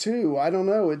 22. I don't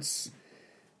know.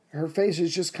 Her face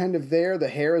is just kind of there. The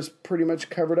hair is pretty much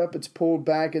covered up. It's pulled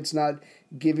back. It's not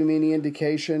giving me any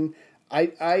indication.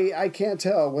 I can't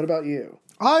tell. What about you?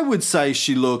 I would say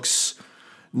she looks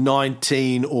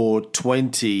 19 or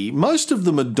 20. Most of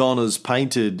the Madonnas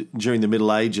painted during the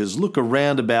Middle Ages look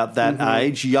around about that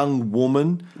age, young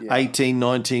woman, 18,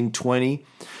 19, 20.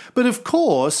 But of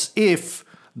course, if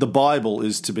the Bible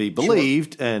is to be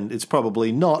believed, and it's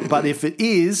probably not, but if it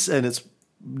is, and it's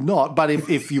not, but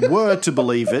if you were to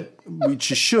believe it, which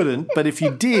you shouldn't, but if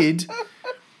you did,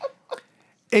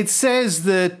 it says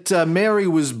that Mary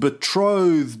was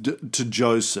betrothed to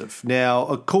Joseph. Now,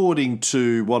 according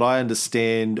to what I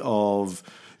understand of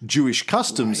Jewish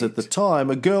customs at the time,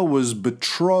 a girl was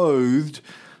betrothed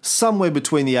somewhere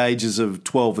between the ages of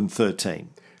 12 and 13.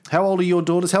 How old are your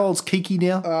daughters? How old's Kiki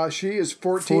now? She is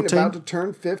 14, about to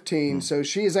turn 15, so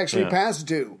she is actually past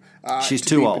due. She's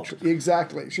too old.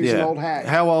 Exactly. She's an old hag.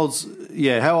 How old's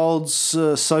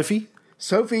Sophie?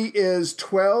 Sophie is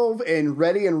 12 and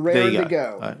ready and raring to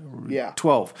go.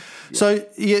 12. Yeah. So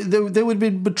they would have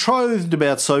been betrothed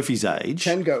about Sophie's age.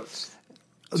 10 goats.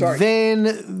 Sorry. Then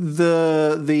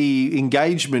the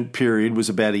engagement period was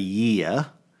about a year.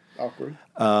 Awkward.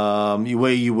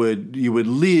 Where you would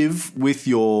live with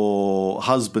your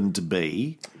husband to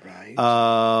be, right?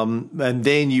 And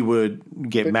then you would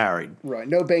get married. Right.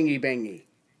 No bangy.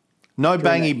 No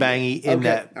bangy in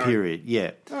that period. Right.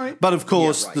 Yeah. All right. But of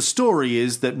course, the story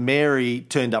is that Mary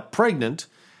turned up pregnant,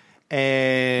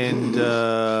 and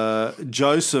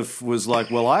Joseph was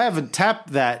like, "Well, I haven't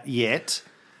tapped that yet,"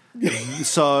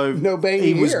 so no bangy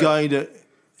he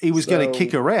was going to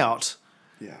kick her out.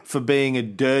 Yeah. For being a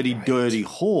dirty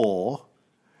whore.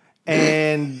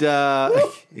 And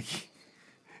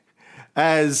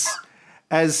as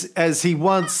he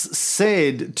once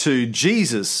said to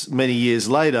Jesus many years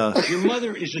later, your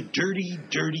mother is a dirty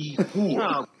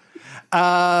whore.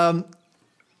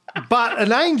 But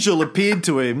an angel appeared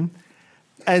to him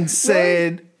and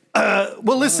said,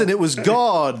 well, listen, it was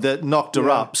God that knocked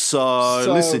her up.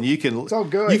 So listen, you can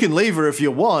leave her if you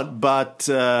want, but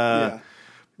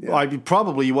you want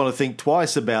to think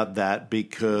twice about that,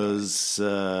 because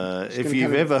if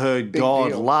you've ever heard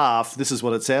God laugh, this is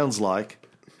what it sounds like.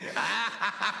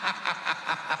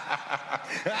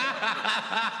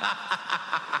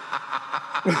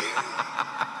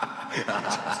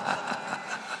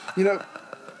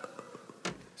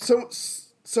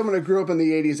 Someone who grew up in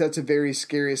the 80s, that's a very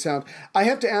scary sound. I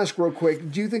have to ask real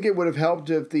quick, do you think it would have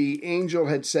helped if the angel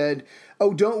had said,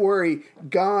 "Oh, don't worry,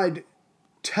 God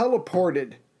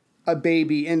teleported a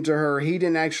baby into her. He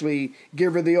didn't actually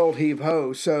give her the old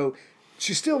heave-ho, so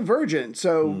she's still virgin,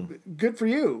 so good for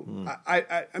you."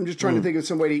 I'm just trying to think of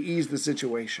some way to ease the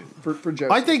situation for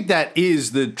Joseph. I think that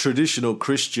is the traditional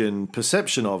Christian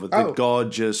perception of it, that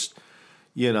God just,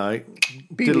 did a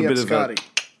bit of that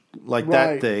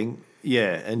thing,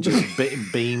 and just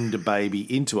beamed a baby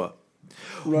into her.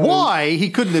 Right. Why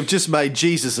he couldn't have just made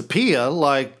Jesus appear,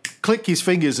 like click his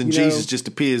fingers and Jesus just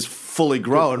appears fully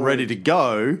grown, ready to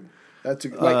go. That's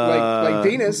like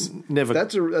Venus. Never.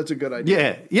 That's a good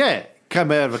idea. Yeah.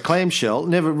 Come out of a clamshell.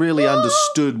 Never really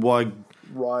understood why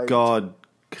God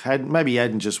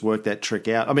hadn't just worked that trick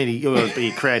out. I mean,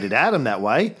 he created Adam that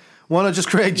way. Why not just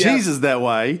create Jesus that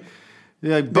way?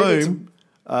 Boom.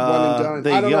 One and done.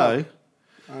 There you go.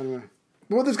 I don't know.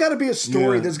 Well, there's got to be a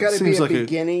story. There's got to be a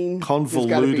beginning.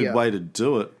 Convoluted way to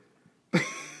do it.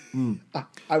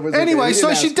 Anyway,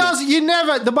 so she does. You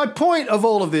never. My point of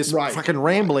all of this fucking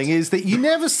rambling is that you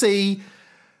never see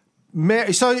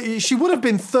Mary. So she would have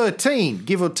been 13,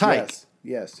 give or take.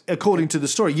 Yes. According to the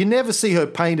story, you never see her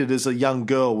painted as a young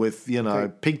girl with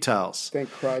pigtails. Thank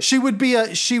Christ. She would be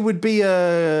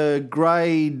a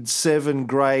grade 7,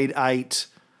 grade 8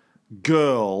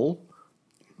 girl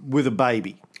with a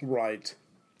baby. Right.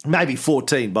 Maybe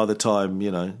 14 by the time,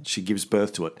 she gives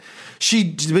birth to it.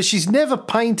 But she's never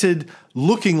painted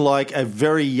looking like a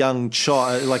very young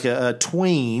child, like a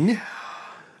tween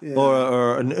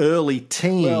or an early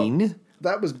teen. Well,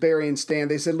 that was Barry and Stan.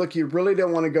 They said, "Look, you really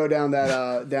don't want to go down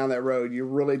that road. You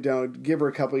really don't. Give her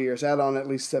a couple of years. Add on at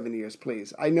least 7 years,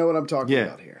 please. I know what I'm talking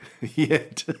about here. Yeah.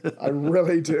 I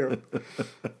really do.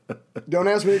 Don't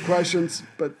ask me any questions,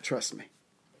 but trust me.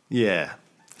 Yeah.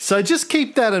 So just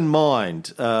keep that in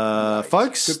mind,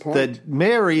 folks, that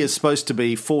Mary is supposed to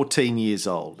be 14 years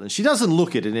old, and she doesn't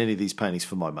look it in any of these paintings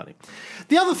for my money.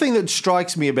 The other thing that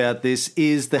strikes me about this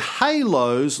is the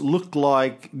halos look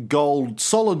like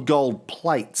solid gold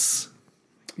plates.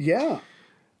 Yeah.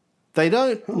 They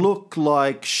don't look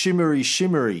like shimmery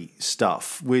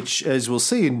stuff, which, as we'll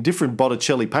see in different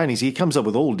Botticelli paintings, he comes up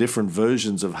with all different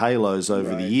versions of halos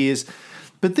over the years.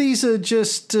 But these are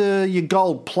just your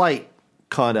gold plate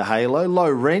kind of halo, low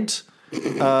rent.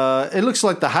 It looks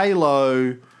like the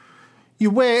halo, you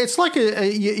wear. It's like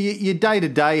your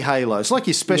day-to-day halo. It's like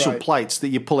your special Right. plates that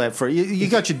you pull out for. You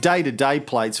got your day-to-day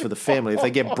plates for the family. If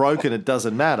they get broken, it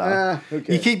doesn't matter.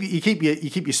 Okay. You keep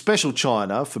your special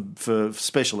china for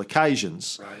special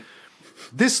occasions. Right.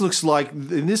 This looks like,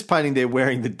 in this painting, they're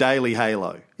wearing the daily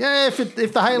halo. Yeah,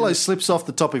 if the halo slips off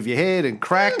the top of your head and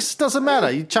cracks, doesn't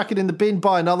matter. You chuck it in the bin,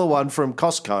 buy another one from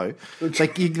Costco.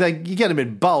 You get them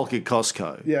in bulk at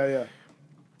Costco. Yeah.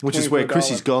 Which is where $24.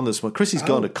 Chrissy's gone this morning. Chrissy's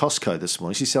gone to Costco this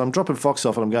morning. She said, I'm dropping Fox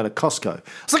off and I'm going to Costco. I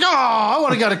was like, I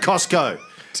want to go to Costco.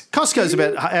 Costco's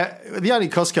the only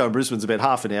Costco in Brisbane's about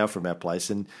half an hour from our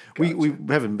place, and we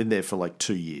haven't been there for like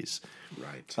 2 years.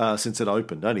 Right. Since it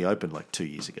opened. Only opened like 2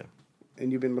 years ago.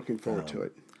 And you've been looking forward to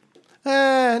it.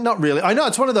 Not really. I know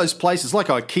it's one of those places like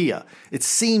IKEA. It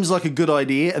seems like a good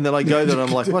idea, and then I go there and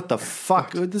I'm like, what the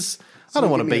fuck? I don't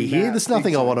want to be here. There's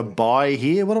nothing I want to buy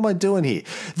here. What am I doing here?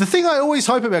 The thing I always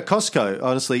hope about Costco,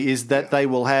 honestly, is that they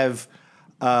will have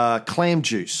clam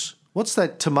juice. What's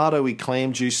that tomatoey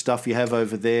clam juice stuff you have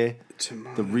over there?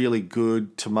 The really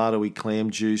good tomatoey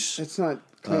clam juice. It's not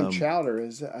clam chowder,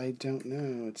 is it? I don't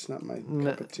know. It's not my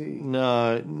cup of tea.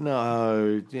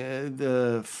 No. Yeah,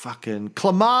 the fucking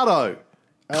Clamato.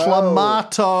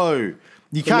 Clamato.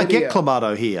 You can't get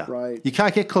Clamato here. Right. You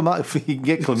can't get Clamato. You can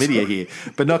get chlamydia here,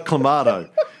 but not Clamato.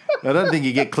 I don't think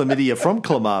you get chlamydia from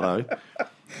Clamato.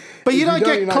 But you don't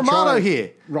get Clamato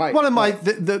here. Right. One of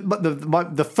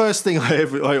the first thing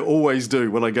I always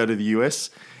do when I go to the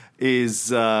US is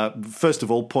first of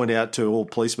all point out to all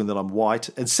policemen that I'm white,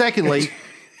 and secondly,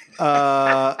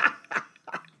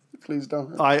 Please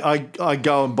don't. I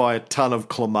go and buy a ton of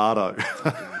Clamato.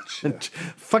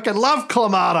 Fucking love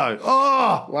Clamato.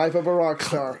 Oh, Life of a rock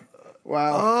star.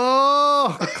 Wow.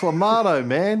 oh, Clamato,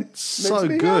 man, so Makes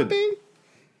me good. happy.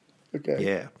 Okay.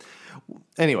 Yeah.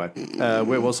 Anyway,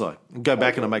 where was I? Go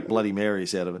back and I make Bloody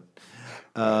Marys out of it.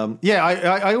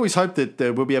 I always hope that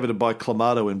we'll be able to buy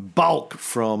Clamato in bulk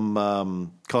from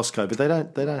Costco, but they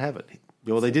don't have it.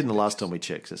 Well, they didn't the last time we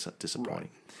checked. So that's disappointing.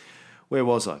 Right. Where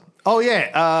was I? Oh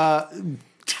yeah,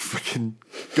 freaking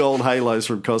gold halos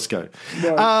from Costco.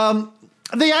 Right.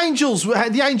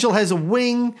 The angel has a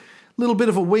wing, little bit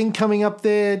of a wing coming up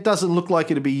there. Doesn't look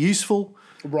like it'd be useful.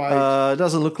 Right.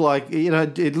 Doesn't look like,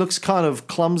 it looks kind of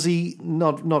clumsy,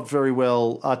 not very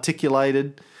well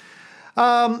articulated.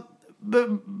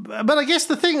 But I guess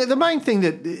the main thing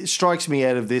that strikes me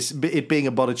out of this, it being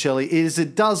a Botticelli, is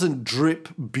it doesn't drip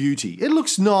beauty. It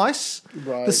looks nice.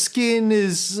 Right. The skin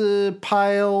is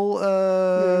pale.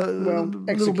 Well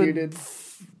executed.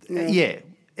 Yeah.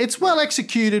 It's well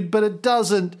executed, but it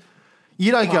doesn't.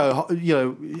 You don't go,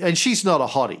 and she's not a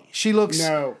hottie. She looks.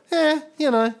 No.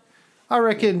 I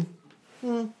reckon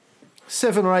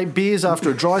 7 or 8 beers after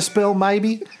a dry spell,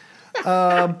 maybe.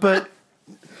 But.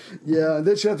 Yeah,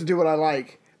 then you have to do what I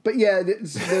like. But yeah,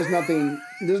 there's nothing.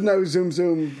 There's no zoom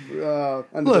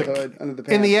under the hood, under the pants.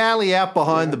 In the alley out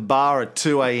behind the bar at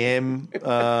 2 a.m.,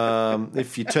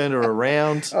 if you turn her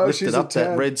around, lifted up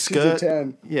that red skirt. She's a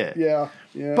 10.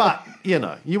 Yeah. But,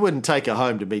 you wouldn't take her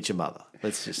home to meet your mother.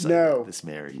 Let's just say this,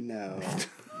 Mary. No.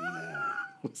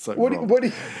 So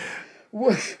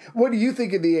what do you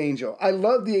think of the angel? I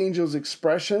love the angel's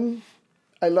expression.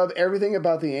 I love everything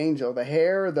about the angel. The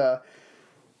hair, the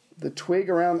twig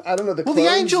around. I don't know the. Well, the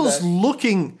angel's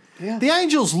looking. Yeah. The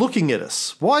angel's looking at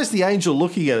us. Why is the angel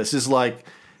looking at us? Is like,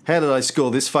 how did I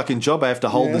score this fucking job? I have to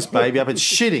hold this baby up. It's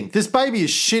shitting. This baby is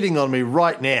shitting on me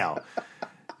right now.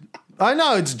 I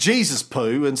know it's Jesus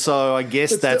poo, and so I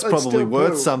guess that's probably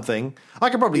worth something.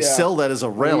 I could probably sell that as a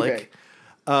relic.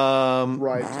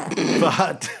 Right.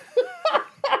 But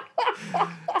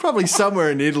probably somewhere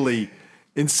in Italy,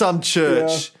 in some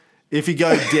church, if you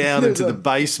go down into the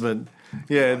basement.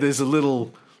 Yeah, there's a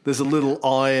little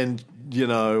iron,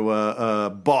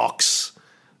 box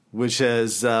which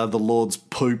has the Lord's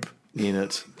poop in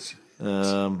it.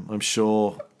 I'm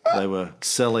sure they were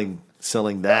selling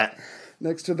that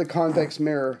next to the convex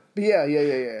mirror. But yeah.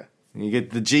 You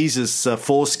get the Jesus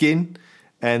foreskin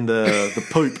and the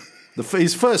poop,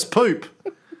 his first poop.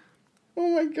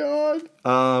 Oh my God.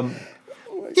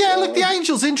 Look,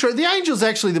 the angel's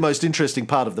actually the most interesting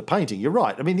part of the painting. You're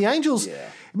right. I mean, the angel's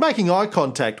making eye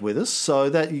contact with us, so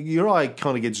that your eye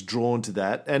kind of gets drawn to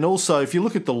that. And also, if you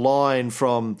look at the line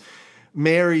from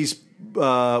Mary's,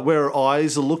 where her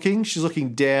eyes are looking, she's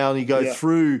looking down. You go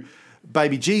through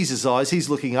baby Jesus' eyes, he's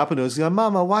looking up and he's going,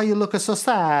 Mama, why you looking so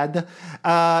sad?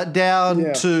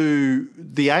 Down to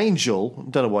the angel.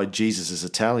 Don't know why Jesus is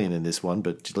Italian in this one,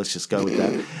 but let's just go with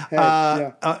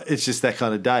that. It's just that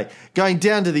kind of day. Going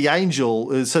down to the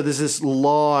angel, so there's this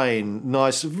line,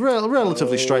 nice,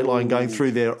 relatively straight line going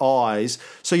through their eyes.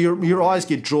 So your eyes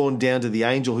get drawn down to the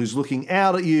angel who's looking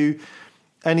out at you,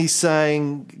 and he's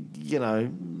saying, you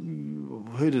know,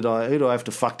 who do I have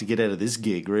to fuck to get out of this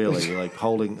gig, really? Like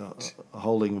holding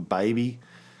a baby?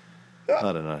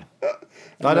 I don't know.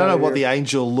 I don't know what the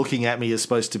angel looking at me is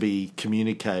supposed to be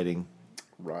communicating.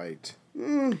 Right.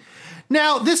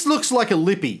 Now, this looks like a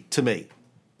lippy to me.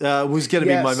 Was going to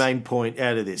be my main point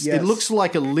out of this. It looks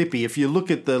like a lippy. If you look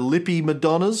at the lippy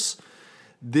Madonnas,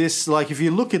 if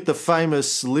you look at the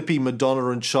famous lippy Madonna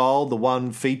and Child, the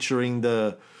one featuring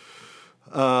the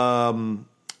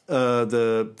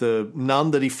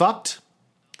nun that he fucked.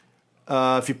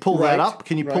 If you pull that up,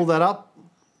 can you pull that up?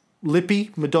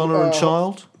 Lippy, Madonna and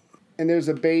Child. And there's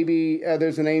a baby,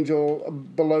 there's an angel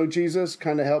below Jesus,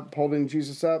 kind of holding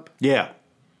Jesus up. Yeah.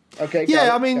 Okay.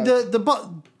 Yeah, I mean,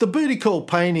 the booty call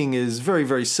painting is very,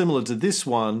 very similar to this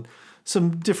one.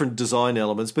 Some different design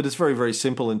elements, but it's very, very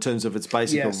simple in terms of its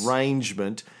basic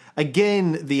arrangement.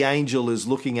 Again, the angel is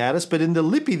looking at us, but in the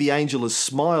lippy, the angel is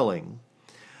smiling.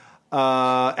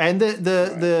 And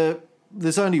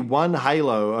there's only one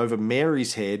halo over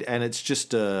Mary's head, and it's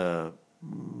just a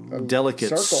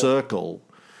delicate circle.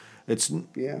 It's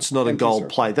not a gold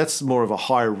plate. That's more of a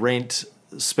high rent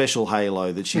special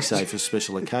halo that she say for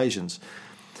special occasions.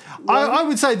 I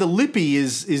would say the lippy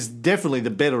is definitely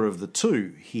the better of the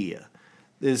two here.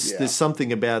 There's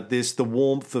something about this, the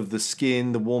warmth of the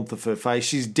skin, the warmth of her face.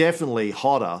 She's definitely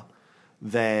hotter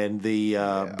than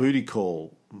the booty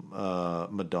call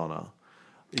Madonna.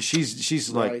 She's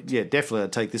like, definitely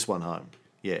I'd take this one home.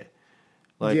 Yeah.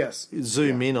 Like,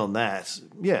 zoom in on that.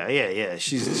 Yeah.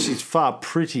 She's far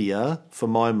prettier for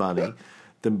my money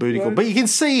than booty call. But you can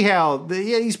see how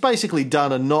he's basically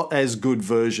done a not as good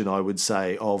version, I would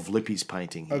say, of Lippy's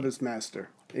painting here. Of his master.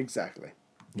 Exactly.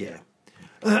 Yeah.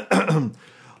 I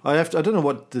don't know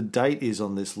what the date is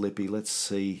on this Lippy. Let's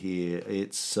see here.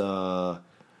 It's finished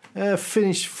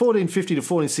 1450 to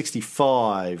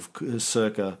 1465,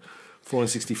 circa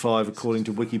 1465, according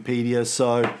to Wikipedia.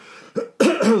 So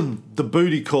the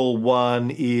booty call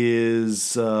one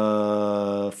is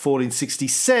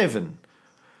 1467.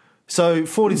 So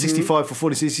 1465 for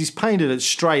 1460. He's painted it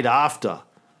straight after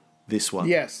this one.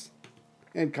 Yes,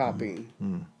 and copying.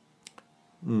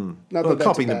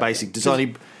 Copying the basic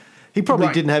design. He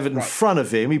probably didn't have it in front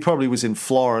of him. He probably was in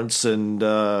Florence and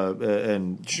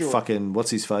fucking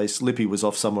what's his face, Lippy was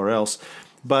off somewhere else.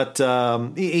 But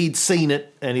he'd seen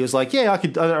it and he was like, "Yeah,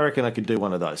 I reckon I could do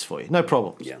one of those for you. No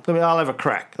problem. Yeah. I'll have a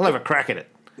crack. I'll have a crack at it."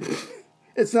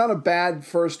 It's not a bad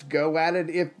first go at it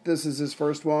if this is his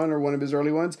first one or one of his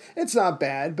early ones. It's not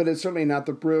bad, but it's certainly not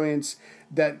the brilliance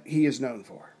that he is known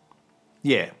for.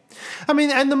 Yeah. I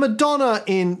mean, and the Madonna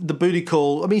in the booty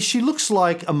call, I mean, she looks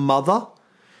like a mother.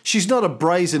 She's not a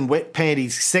brazen, wet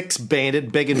panties sex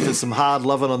bandit begging for some hard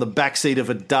loving on the backseat of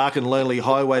a dark and lonely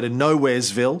highway to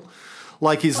Nowheresville,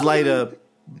 like his later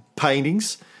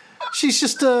paintings. She's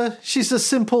just a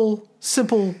simple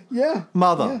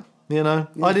mother. Yeah. You know,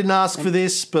 I didn't ask for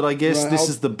this, but I guess this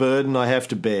is the burden I have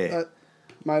to bear.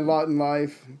 My lot in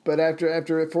life. But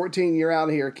after 14, you're out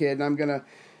of here, kid, and I'm going to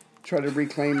try to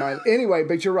reclaim my... Anyway,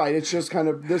 but you're right. It's just kind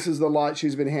of, this is the lot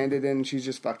she's been handed and she's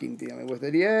just fucking dealing with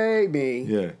it. Yay,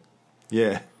 me.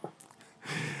 Yeah.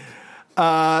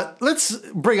 Let's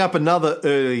bring up another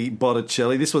early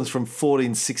Botticelli. This one's from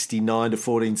 1469 to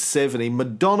 1470.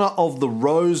 Madonna of the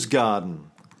Rose Garden.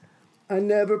 I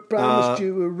never promised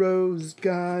you a rose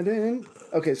garden.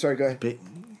 Okay, sorry, go ahead.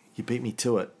 You beat me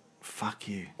to it. Fuck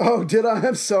you. Oh, did I?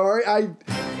 I'm sorry. I'm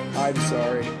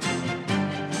sorry.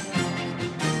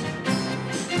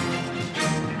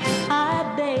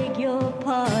 I beg your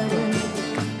pardon.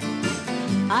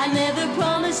 I never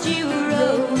promised you a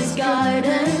rose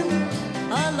garden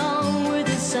along with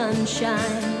the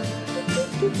sunshine.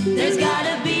 There's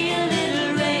gotta be a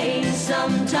little rain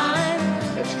sometime.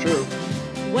 That's true.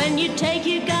 When you take,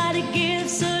 you gotta give,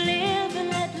 so live and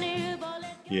let live. Or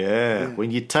let go. Yeah,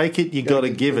 when you take it, you gotta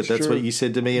give it. That's what you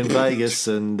said to me in Vegas,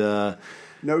 and no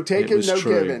taking, no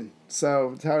giving.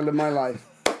 So it's how I live my life.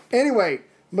 Anyway,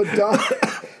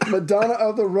 Madonna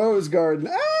of the Rose Garden.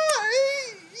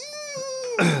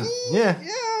 Yeah.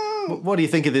 What do you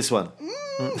think of this one?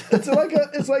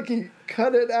 It's like he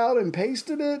cut it out and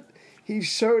pasted it. He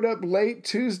showed up late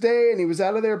Tuesday and he was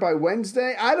out of there by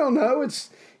Wednesday. I don't know.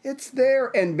 It's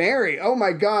there. And Mary, oh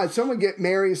my God, someone get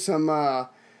Mary some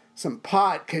some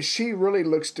pot because she really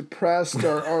looks depressed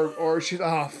or she's,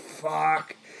 oh,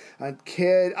 fuck, a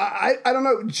kid. I don't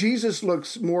know. Jesus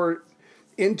looks more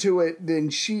into it than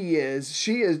she is.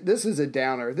 This is a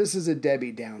downer. This is a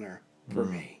Debbie Downer for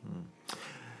me.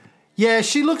 Yeah,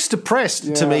 she looks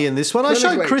depressed to me in this one. I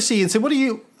showed Chrissy and said,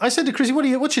 I said to Chrissy,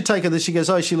 what's your take on this? She goes,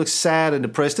 oh, she looks sad and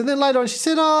depressed. And then later on she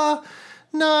said, oh,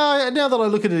 no, now that I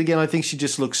look at it again, I think she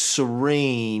just looks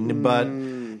serene. But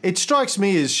it strikes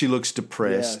me as she looks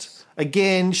depressed. Yes.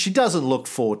 Again, she doesn't look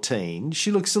 14. She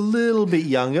looks a little bit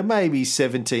younger, maybe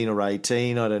 17 or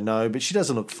 18, I don't know. But she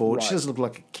doesn't look 14. Right. She doesn't look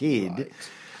like a kid. Right.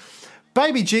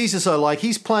 Baby Jesus, I like.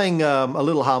 He's playing a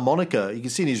little harmonica. You can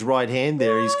see in his right hand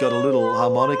there, he's got a little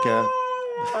harmonica.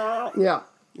 Yeah.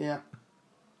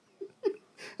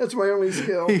 That's my only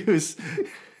skill. He was...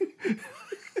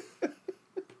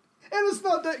 And it's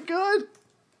not that good.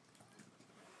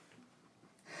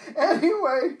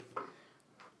 Anyway.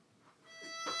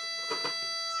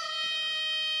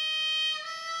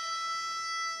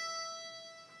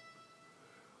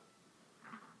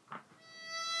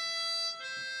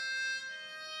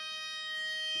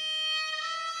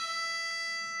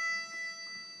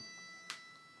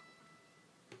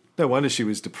 No wonder she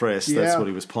was depressed. Yeah. That's what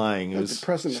he was playing.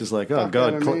 She's like, oh,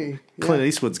 God, Clint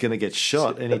Eastwood's going to get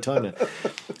shot any time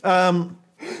now.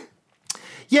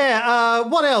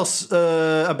 What else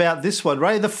about this one,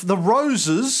 Ray? The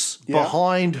roses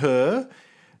behind her,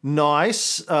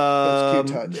 nice. That's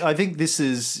cute touch. I think this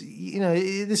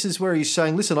is where he's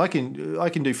saying, listen, I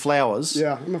can do flowers.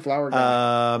 Yeah, I'm a flower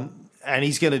guy. And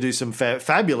he's going to do some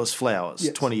fabulous flowers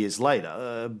 20 years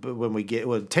later, when we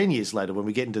get 10 years later when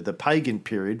we get into the pagan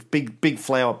period. Big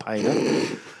flower painter.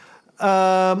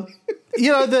 The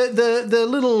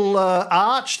little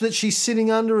arch that she's sitting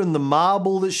under and the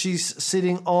marble that she's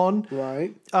sitting on.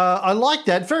 Right. I like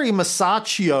that. Very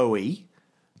Masaccio-y.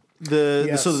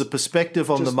 The sort of the perspective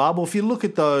on the marble. If you look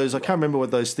at those, I can't remember what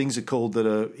those things are called that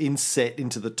are inset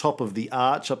into the top of the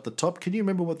arch up the top. Can you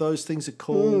remember what those things are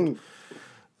called?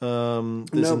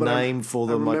 There's a name for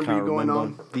them. I can't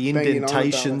remember. The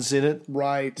indentations in it.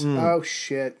 Right. Oh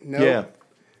shit. No. Yeah.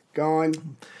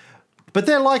 Gone. But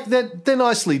they're like that. They're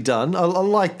nicely done. I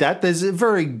like that. There's a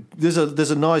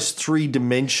nice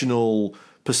 3-dimensional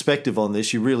perspective on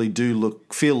this. You really do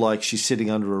feel like she's sitting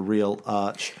under a real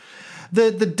arch.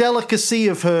 The delicacy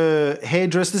of her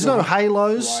hairdress. There's no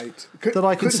halos that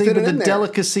I can see, but the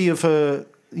delicacy of her.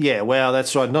 Yeah. Wow.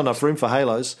 That's right. Not enough room for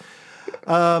halos.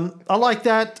 I like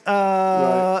that.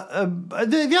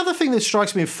 The other thing that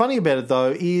strikes me funny about it,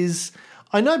 though, is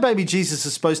I know baby Jesus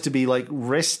is supposed to be like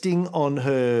resting on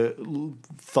her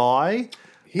thigh,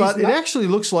 but it actually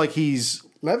looks like he's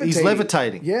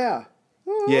levitating. Yeah.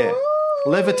 Yeah.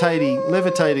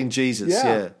 Levitating Jesus.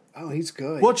 Yeah. Oh, he's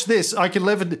good. Watch this. I can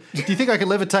levitate. Do you think I can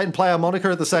levitate and play harmonica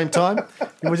at the same time?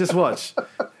 We'll just watch.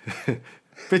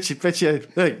 Bet you.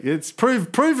 Hey, it's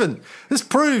proven. This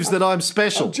proves that I'm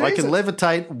special. I can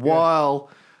levitate while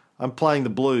I'm playing the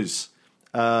blues.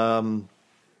 Look,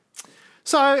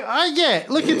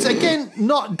 it's again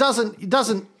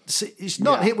it's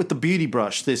not hit with the beauty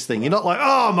brush. This thing, you're not like,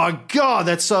 oh my God,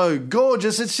 that's so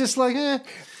gorgeous. It's just like,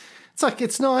 it's like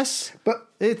it's nice, but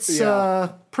it's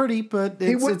pretty, but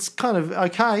it's kind of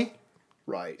okay.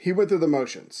 Right. He went through the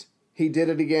motions. He did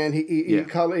it again. He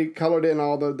colored in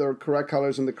all the correct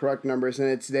colors and the correct numbers, and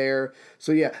it's there.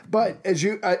 So yeah, but as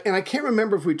you and I can't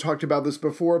remember if we talked about this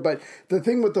before, but the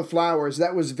thing with the flowers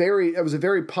that was a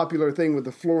very popular thing with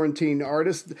the Florentine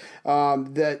artist.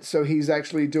 So he's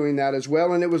actually doing that as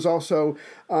well, and it was also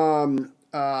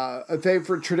a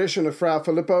favorite tradition of Fra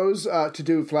Filippo's to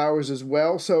do flowers as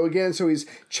well. So he's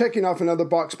checking off another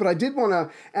box. But I did want to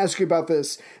ask you about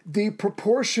this. The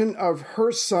proportion of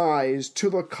her size to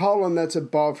the column that's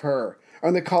above her,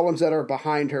 and the columns that are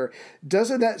behind her,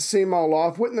 doesn't that seem all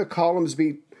off? Wouldn't the columns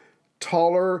be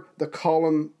taller, the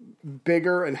column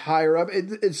bigger and higher up?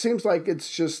 It seems like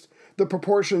it's just the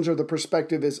proportions or the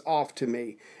perspective is off to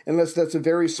me, unless that's a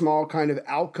very small kind of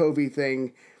alcovey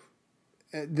thing.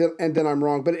 And then I'm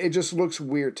wrong, but it just looks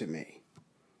weird to me.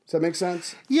 Does that make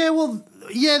sense? Yeah, well,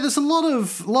 there's a lot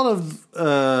of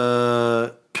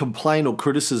complaint or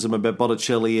criticism about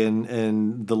Botticelli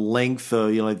and the length,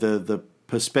 the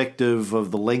perspective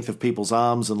of the length of people's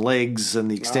arms and legs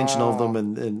and the extension of them,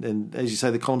 and as you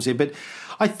say, the columns here. But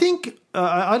I think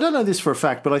I don't know this for a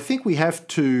fact, but I think we have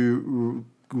to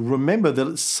remember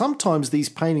that sometimes these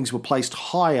paintings were placed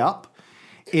high up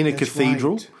in a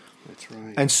cathedral. Right. That's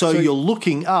right. And so you're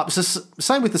looking up. So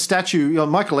same with the statue,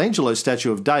 Michelangelo's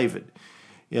statue of David.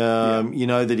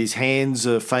 That his hands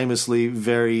are famously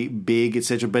very big,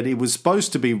 etc. But it was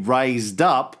supposed to be raised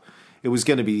up it was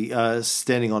going to be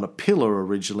standing on a pillar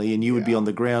originally, and you would be on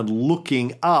the ground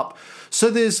looking up. So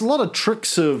there's a lot of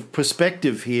tricks of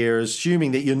perspective here,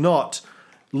 assuming that you're not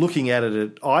looking at it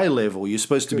at eye level. You're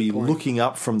supposed to be looking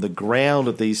up from the ground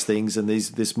at these things, and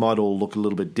this might all look a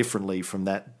little bit differently from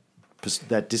that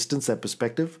distance, that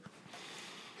perspective.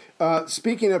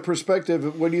 Speaking of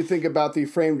perspective, what do you think about the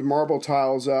framed marble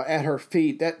tiles at her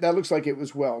feet? That looks like it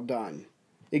was well done.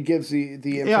 It gives the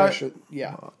impression.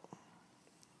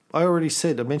 I already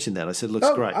said, I mentioned that. I said, looks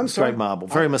great. I'm sorry. Great marble.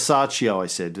 Very Masaccio, I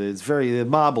said. The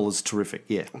marble is terrific,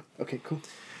 yeah. Okay, cool.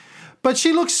 But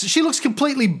she looks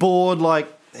completely bored, like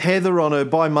Heather on her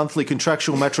bi-monthly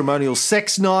contractual matrimonial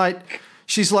sex night.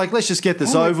 She's like, let's just get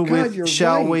this over with,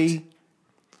 shall we?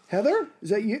 Heather?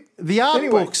 Is that you? The art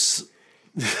books...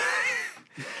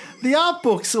 The art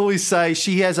books always say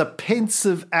she has a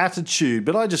pensive attitude,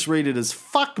 but I just read it as,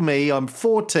 fuck me, I'm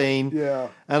 14 and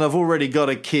I've already got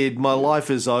a kid, my life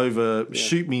is over,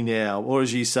 shoot me now. Or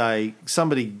as you say,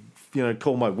 somebody,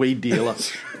 call my weed dealer.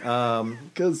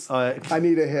 Because I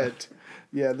need a hit.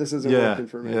 Yeah, this isn't working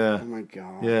for me. Yeah. Oh, my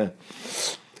God. Yeah.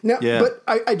 Now, but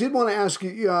I did want to ask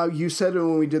you, you said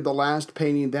when we did the last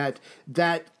painting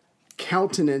that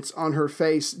countenance on her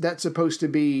face, that's supposed to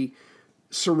be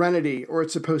serenity, or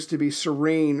it's supposed to be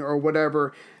serene or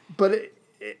whatever,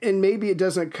 and maybe it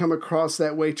doesn't come across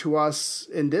that way to us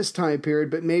in this time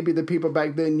period, but maybe the people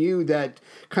back then knew that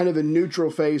kind of a neutral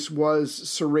face was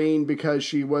serene because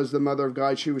she was the mother of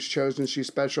God, she was chosen, she's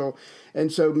special,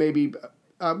 and so maybe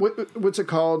what's it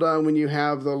called when you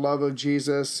have the love of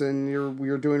Jesus and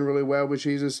you're doing really well with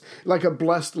Jesus, like a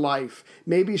blessed life.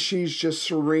 Maybe she's just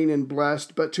serene and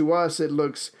blessed, but to us it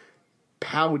looks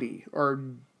pouty or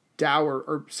dour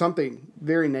or something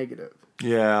very negative.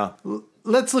 Yeah.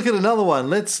 Let's look at another one.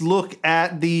 Let's look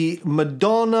at the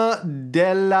Madonna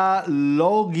della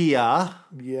Loggia.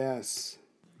 Yes.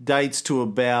 Dates to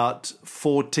about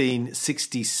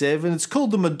 1467. It's called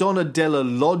the Madonna della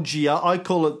Loggia. I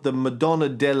call it the Madonna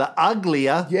della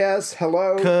Uglia. Yes,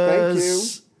 hello. Thank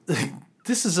you.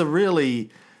 This is the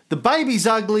baby's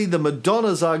ugly, the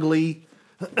Madonna's ugly.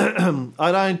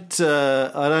 I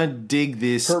don't dig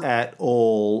this at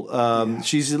all.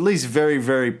 She's at least very,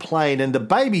 very plain. And the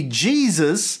baby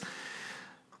Jesus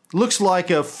looks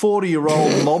like a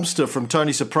 40-year-old mobster from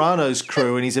Tony Soprano's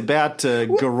crew, and he's about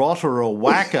to garrote her or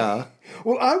whack her.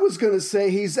 Well, I was going to say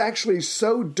he's actually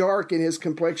so dark in his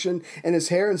complexion and his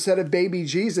hair. Instead of baby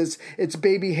Jesus, it's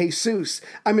baby Jesus.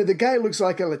 I mean, the guy looks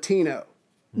like a Latino.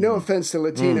 No offense to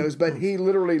Latinos, but he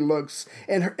literally looks,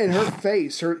 and her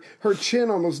face, her chin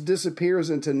almost disappears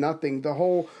into nothing, the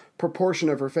whole proportion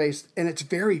of her face, and it's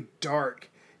very dark.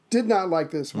 Did not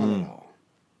like this one at all.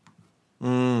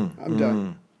 I'm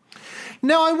done.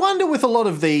 Now, I wonder with a lot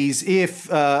of these if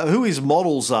who his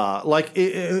models are, like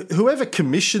whoever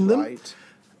commissioned them,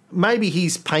 maybe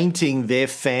he's painting their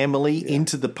family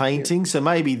into the painting, so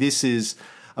maybe this is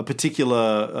a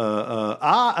particular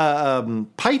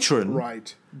patron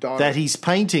that he's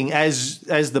painting as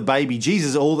the baby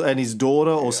Jesus, and his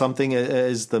daughter or something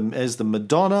as the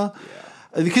Madonna,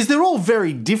 because they're all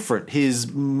very different.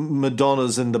 His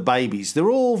Madonnas and the babies, they're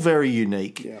all very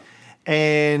unique. Yeah.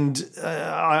 And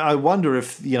I wonder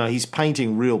if he's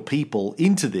painting real people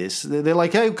into this. They're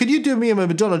like, hey, could you do me a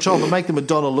Madonna child and make the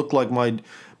Madonna look like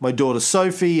my daughter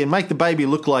Sophie and make the baby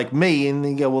look like me? And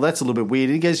you go, well, that's a little bit weird.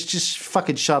 And he goes, just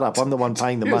fucking shut up. I'm the one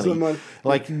paying the money.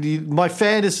 Like my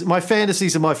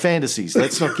fantasies are my fantasies.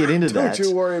 Let's not get into that. Don't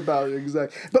you worry about it.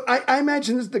 Exactly. But I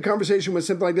imagine the conversation was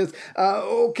something like this.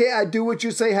 Okay, I do what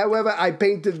you say. However, I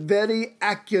painted very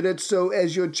accurate. So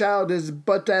as your child is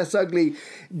butt-ass ugly,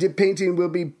 the painting will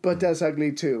be butt-ass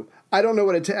ugly too. I don't know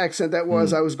what accent that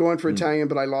was. I was going for Italian,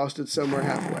 but I lost it somewhere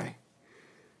halfway.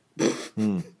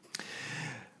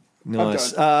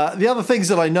 Nice. The other things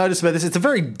that I noticed about this, it's a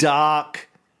very dark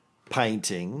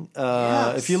painting.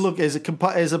 If you look as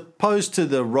opposed to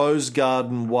the Rose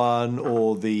Garden one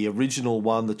or the original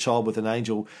one, The Child with an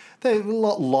Angel, they're a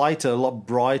lot lighter, a lot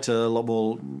brighter, a lot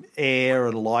more air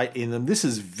and light in them. This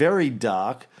is very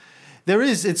dark. There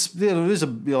is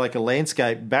like a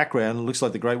landscape background. It looks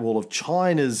like the Great Wall of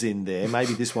China's in there.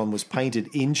 Maybe this one was painted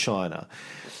in China.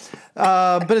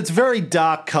 But it's very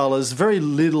dark colours, very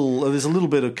little. There's a little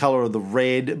bit of colour of the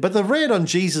red, but the red on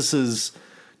Jesus's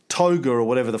toga or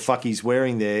whatever the fuck he's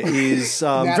wearing there is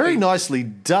very nicely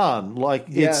done. Like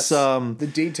it's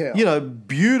the detail,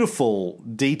 beautiful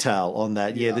detail on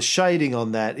that. Yeah, the shading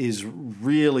on that is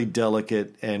really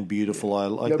delicate and beautiful. I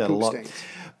like that a lot. Stains.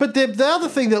 But the other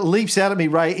thing that leaps out at me,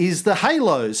 Ray, is the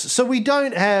halos. So we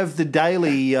don't have the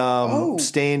daily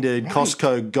standard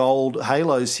Costco gold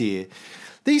halos here.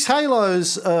 These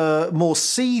halos are more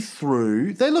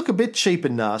see-through. They look a bit cheap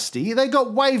and nasty. They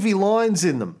got wavy lines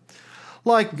in them.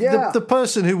 Like the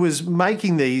person who was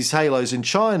making these halos in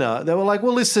China, they were like,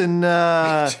 well, listen,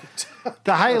 the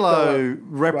halo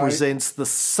represents the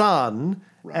sun,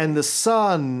 and the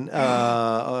sun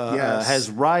has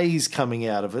rays coming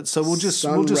out of it. So we'll just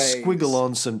squiggle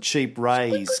on some cheap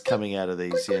rays coming out of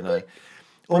these, you know.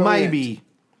 Or maybe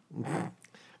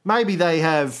they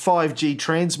have 5G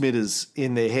transmitters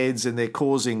in their heads and they're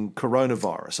causing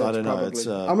coronavirus. I don't know.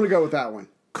 I'm going to go with that one.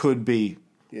 Could be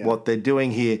what they're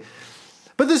doing here.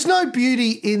 But there's no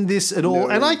beauty in this at all. No.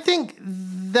 And I think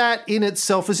that in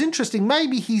itself is interesting.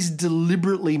 Maybe he's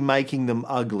deliberately making them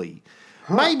ugly.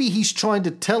 Huh. Maybe he's trying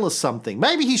to tell us something.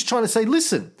 Maybe he's trying to say,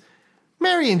 listen,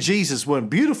 Mary and Jesus weren't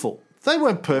beautiful. They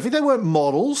weren't perfect. They weren't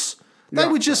models. They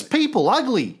were just people,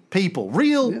 ugly people,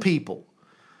 real people.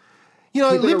 You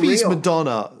know, Lippy's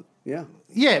Madonna. Yeah,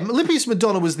 Lippy's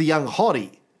Madonna was the young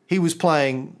hottie he was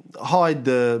playing hide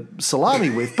the salami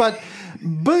with. But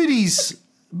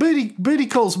Booty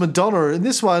calls Madonna, and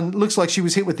this one looks like she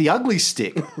was hit with the ugly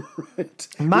stick. Right.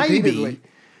 Maybe. Repeatedly.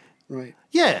 Right.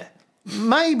 Yeah.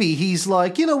 Maybe he's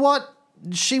like, you know what?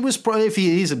 She was probably, if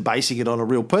he isn't basing it on a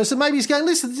real person, maybe he's going,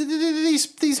 listen,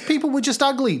 these people were just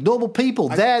ugly, normal people.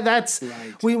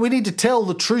 We need to tell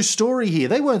the true story here.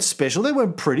 They weren't special. They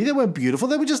weren't pretty. They weren't beautiful.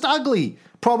 They were just ugly,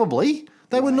 probably.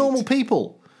 They were normal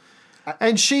people.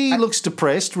 And she looks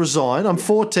depressed, resigned. I'm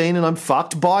 14 and I'm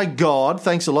fucked. By God.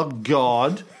 Thanks a lot,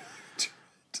 God.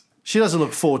 She doesn't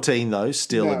look 14, though,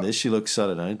 still in this. She looks, I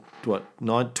don't know,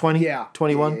 what, 20?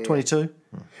 21, 22?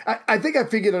 I think I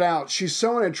figured it out. She's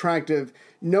so unattractive,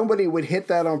 nobody would hit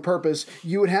that on purpose.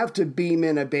 You would have to beam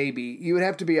in a baby. You would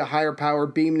have to be a higher power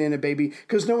beaming in a baby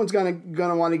because no one's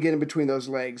gonna want to get in between those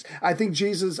legs. I think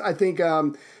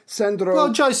Sandro...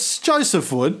 Well,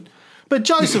 Joseph would. But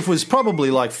Joseph was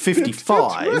probably like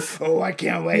 55. Oh, I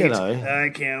can't wait. You know. I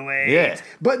can't wait. Yeah.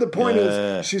 But the point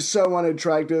is, she's so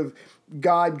unattractive.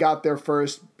 God got there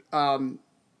first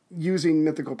using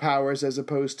mythical powers as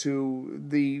opposed to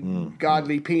the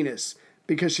godly penis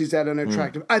because she's that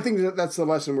unattractive. I think that's the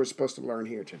lesson we're supposed to learn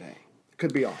here today.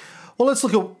 Could be off. Well, let's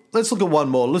look at one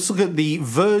more. Let's look at the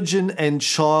Virgin and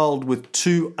Child with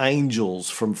Two Angels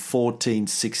from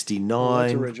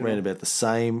 1469, around about the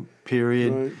same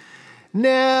period. Right.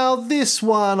 Now, this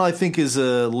one I think is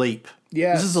a leap.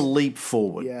 Yes. This is a leap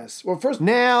forward. Yes. Well, first...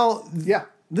 Now,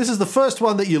 this is the first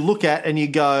one that you look at and you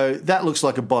go, that looks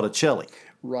like a Botticelli.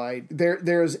 Right.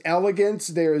 There's elegance,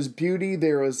 there is beauty,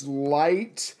 there is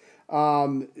light.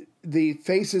 The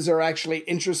faces are actually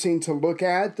interesting to look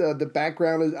at. The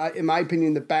background is, in my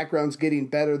opinion, the background's getting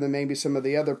better than maybe some of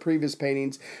the other previous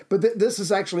paintings. But this has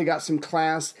actually got some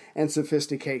class and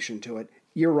sophistication to it.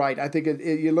 You're right. I think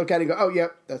you look at it and go, oh,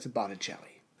 yep, that's a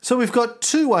Botticelli. So we've got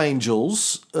two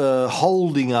angels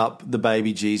holding up the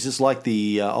baby Jesus, like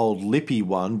the old Lippy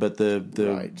one, but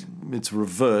it's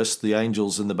reversed. The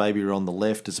angels and the baby are on the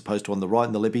left as opposed to on the right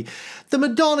in the Lippy. The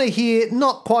Madonna here,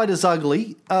 not quite as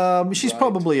ugly. She's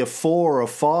probably a 4 or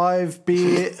 5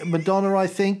 beer Madonna, I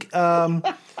think.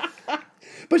 But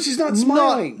she's not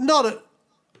smiling.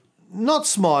 Not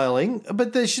smiling,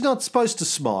 but she's not supposed to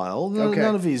smile. Okay.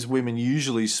 None of his women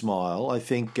usually smile. I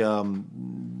think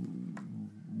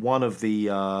one of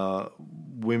the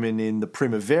women in the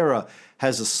Primavera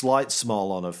has a slight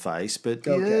smile on her face, but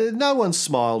no one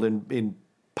smiled in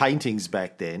paintings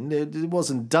back then. It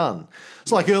wasn't done.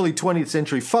 It's like early 20th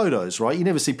century photos, right? You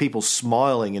never see people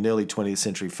smiling in early 20th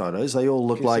century photos. They all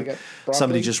look like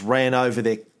somebody just ran over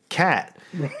their cat.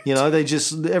 Right. You know,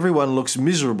 everyone looks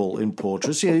miserable in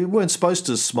portraits. You weren't supposed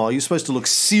to smile. You're supposed to look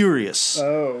serious.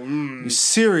 You're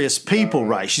serious people,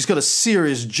 Ray. She's got a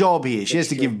serious job here. She has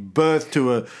to give birth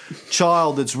to a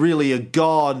child that's really a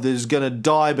god that's going to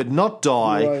die but not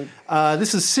die. Right.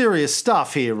 This is serious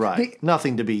stuff here, Ray. No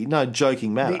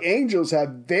joking matter. The angels have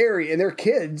and their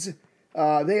kids,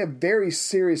 they have very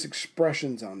serious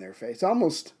expressions on their face.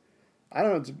 Almost, I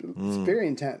don't know, it's very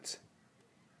intense.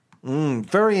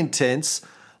 Very intense.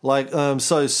 Like, I'm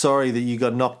so sorry that you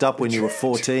got knocked up when you were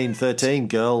 14, 13,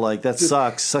 girl. Like, that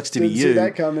sucks. Sucks to be you. Didn't see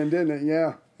that coming, didn't it?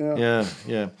 Yeah.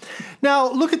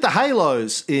 Now, look at the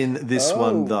halos in this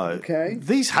one, though. Okay.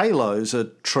 These halos are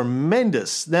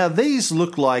tremendous. Now, these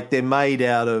look like they're made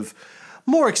out of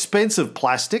more expensive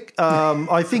plastic.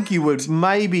 I think you would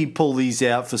maybe pull these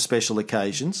out for special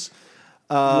occasions.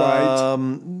 Right.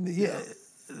 Yeah.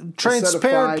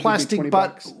 Transparent plastic,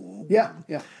 but... Yeah.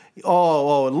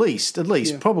 Oh, at least,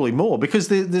 probably more, because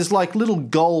there's like little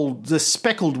gold, they're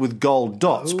speckled with gold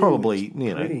dots. Probably,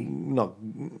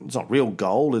 it's not real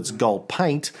gold, it's gold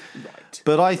paint.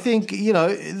 But I think, you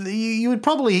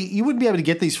wouldn't be able to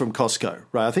get these from Costco,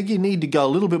 right? I think you need to go a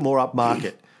little bit more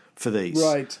upmarket for these.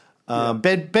 Right.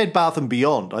 Bed Bath and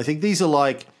Beyond. I think these are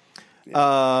like, what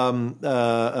are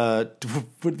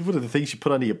the things you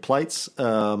put under your plates?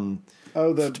 To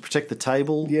protect the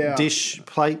table, dish,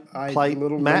 plate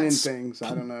little mats. linen things. I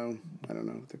don't know.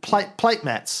 Plate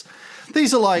mats.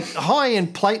 These are like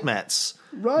high-end plate mats.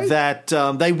 Right. That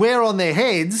they wear on their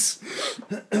heads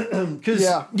because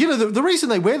the reason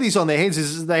they wear these on their heads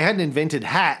is they hadn't invented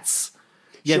hats.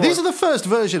 Yeah, These are the first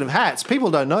version of hats.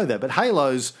 People don't know that, but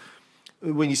halos,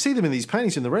 when you see them in these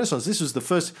paintings in the Renaissance, this was the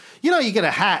first. You get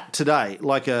a hat today,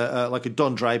 like a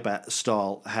Don Draper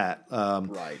style hat.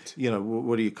 Right.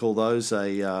 What do you call those?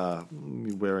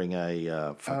 Wearing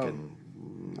a fucking.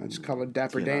 I just call it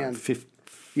Dapper Dan.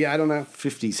 I don't know.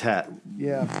 50s hat.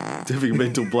 Yeah. Having a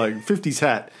mental blank. 50s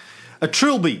hat. A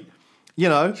trilby,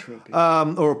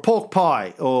 or a pork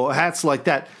pie, or hats like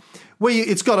that. Where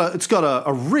it's got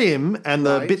a rim and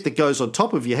the bit that goes on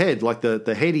top of your head, like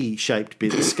the heady shaped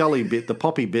bit, the scully bit, the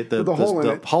poppy bit, the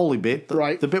holy bit,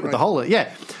 the bit with the hole in it.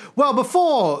 Yeah. Well,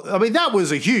 that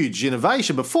was a huge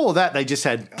innovation. Before that, they just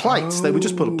had plates. They would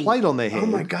just put a plate on their head. Oh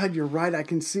my God, you're right. I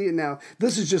can see it now.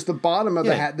 This is just the bottom of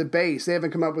the hat, the base. They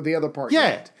haven't come up with the other part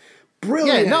yet.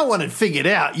 Brilliant. Yeah, no one had figured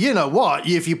out, you know what,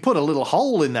 if you put a little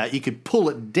hole in that, you could pull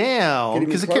it down.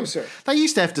 Because they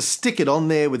used to have to stick it on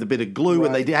there with a bit of glue,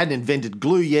 and they hadn't invented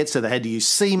glue yet, so they had to use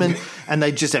semen, and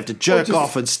they'd just have to jerk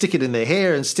off and stick it in their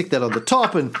hair and stick that on the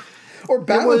top. Or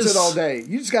balance it all day.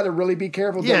 You just got to really be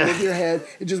careful with your head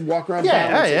and just walk around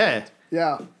balance it.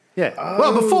 Yeah. Yeah.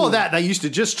 Well, before that, they used to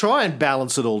just try and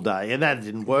balance it all day, and that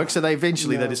didn't work, so they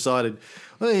decided...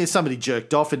 Well, somebody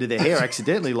jerked off into their hair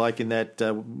accidentally, like in that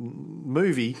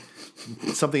movie,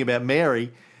 something about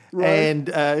Mary. Right. And,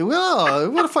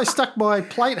 what if I stuck my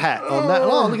plate hat on that?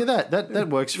 Oh, look at that. That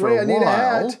works for a while. Need a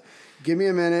hat. Give me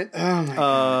a minute. Oh, my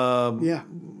God. Yeah,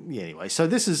 anyway, so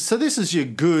this is your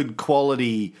good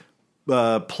quality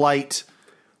plate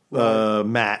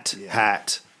mat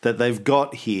hat that they've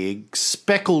got here,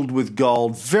 speckled with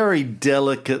gold, very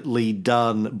delicately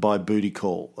done by Booty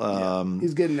Call.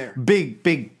 He's getting there. Big,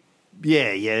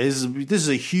 this is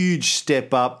a huge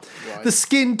step up. Right. The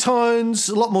skin tones,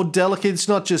 a lot more delicate. It's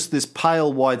not just this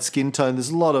pale white skin tone. There's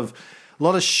a lot of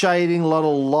shading, a lot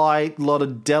of light, a lot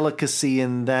of delicacy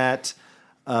in that.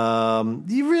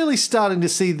 You're really starting to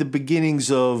see the beginnings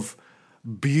of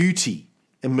beauty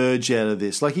emerge out of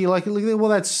this. That's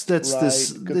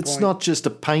this. It's not just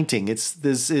a painting.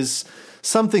 There's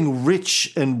something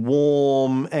rich and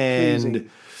warm and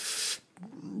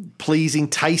pleasing,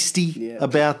 tasty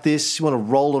about this. You want to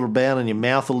roll it around in your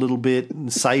mouth a little bit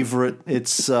and savor it.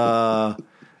 It's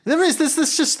there's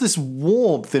just this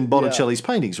warmth in Botticelli's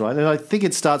paintings, right? And I think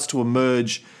it starts to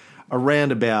emerge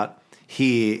around about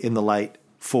here in the late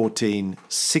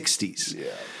 1460s.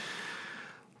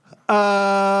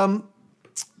 Yeah.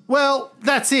 Well,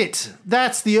 that's it.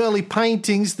 That's the early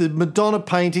paintings, the Madonna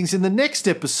paintings. In the next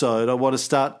episode, I want to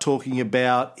start talking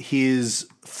about his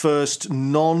first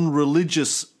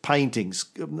non-religious paintings,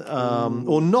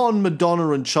 or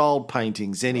non-Madonna and child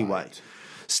paintings anyway. Right.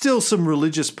 Still some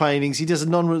religious paintings. He does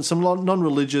some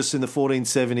non-religious in the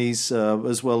 1470s,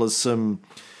 as well as some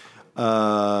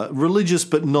religious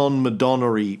but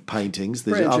non-Madonna-y paintings.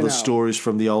 There's other stories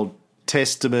from the Old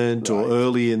Testament or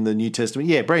early in the New Testament.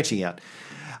 Yeah, branching out.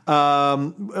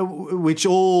 Which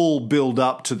all build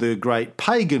up to the great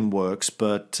pagan works,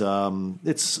 but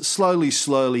it's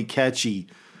slowly catchy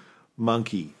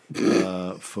monkey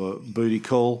for Booty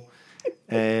Call,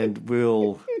 and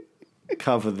we'll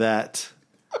cover that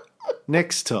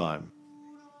next time.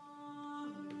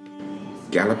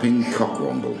 Galloping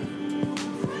Cockwomble.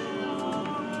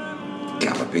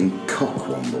 Galloping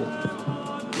Cockwomble.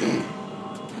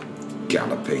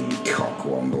 Galloping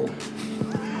Cockwomble.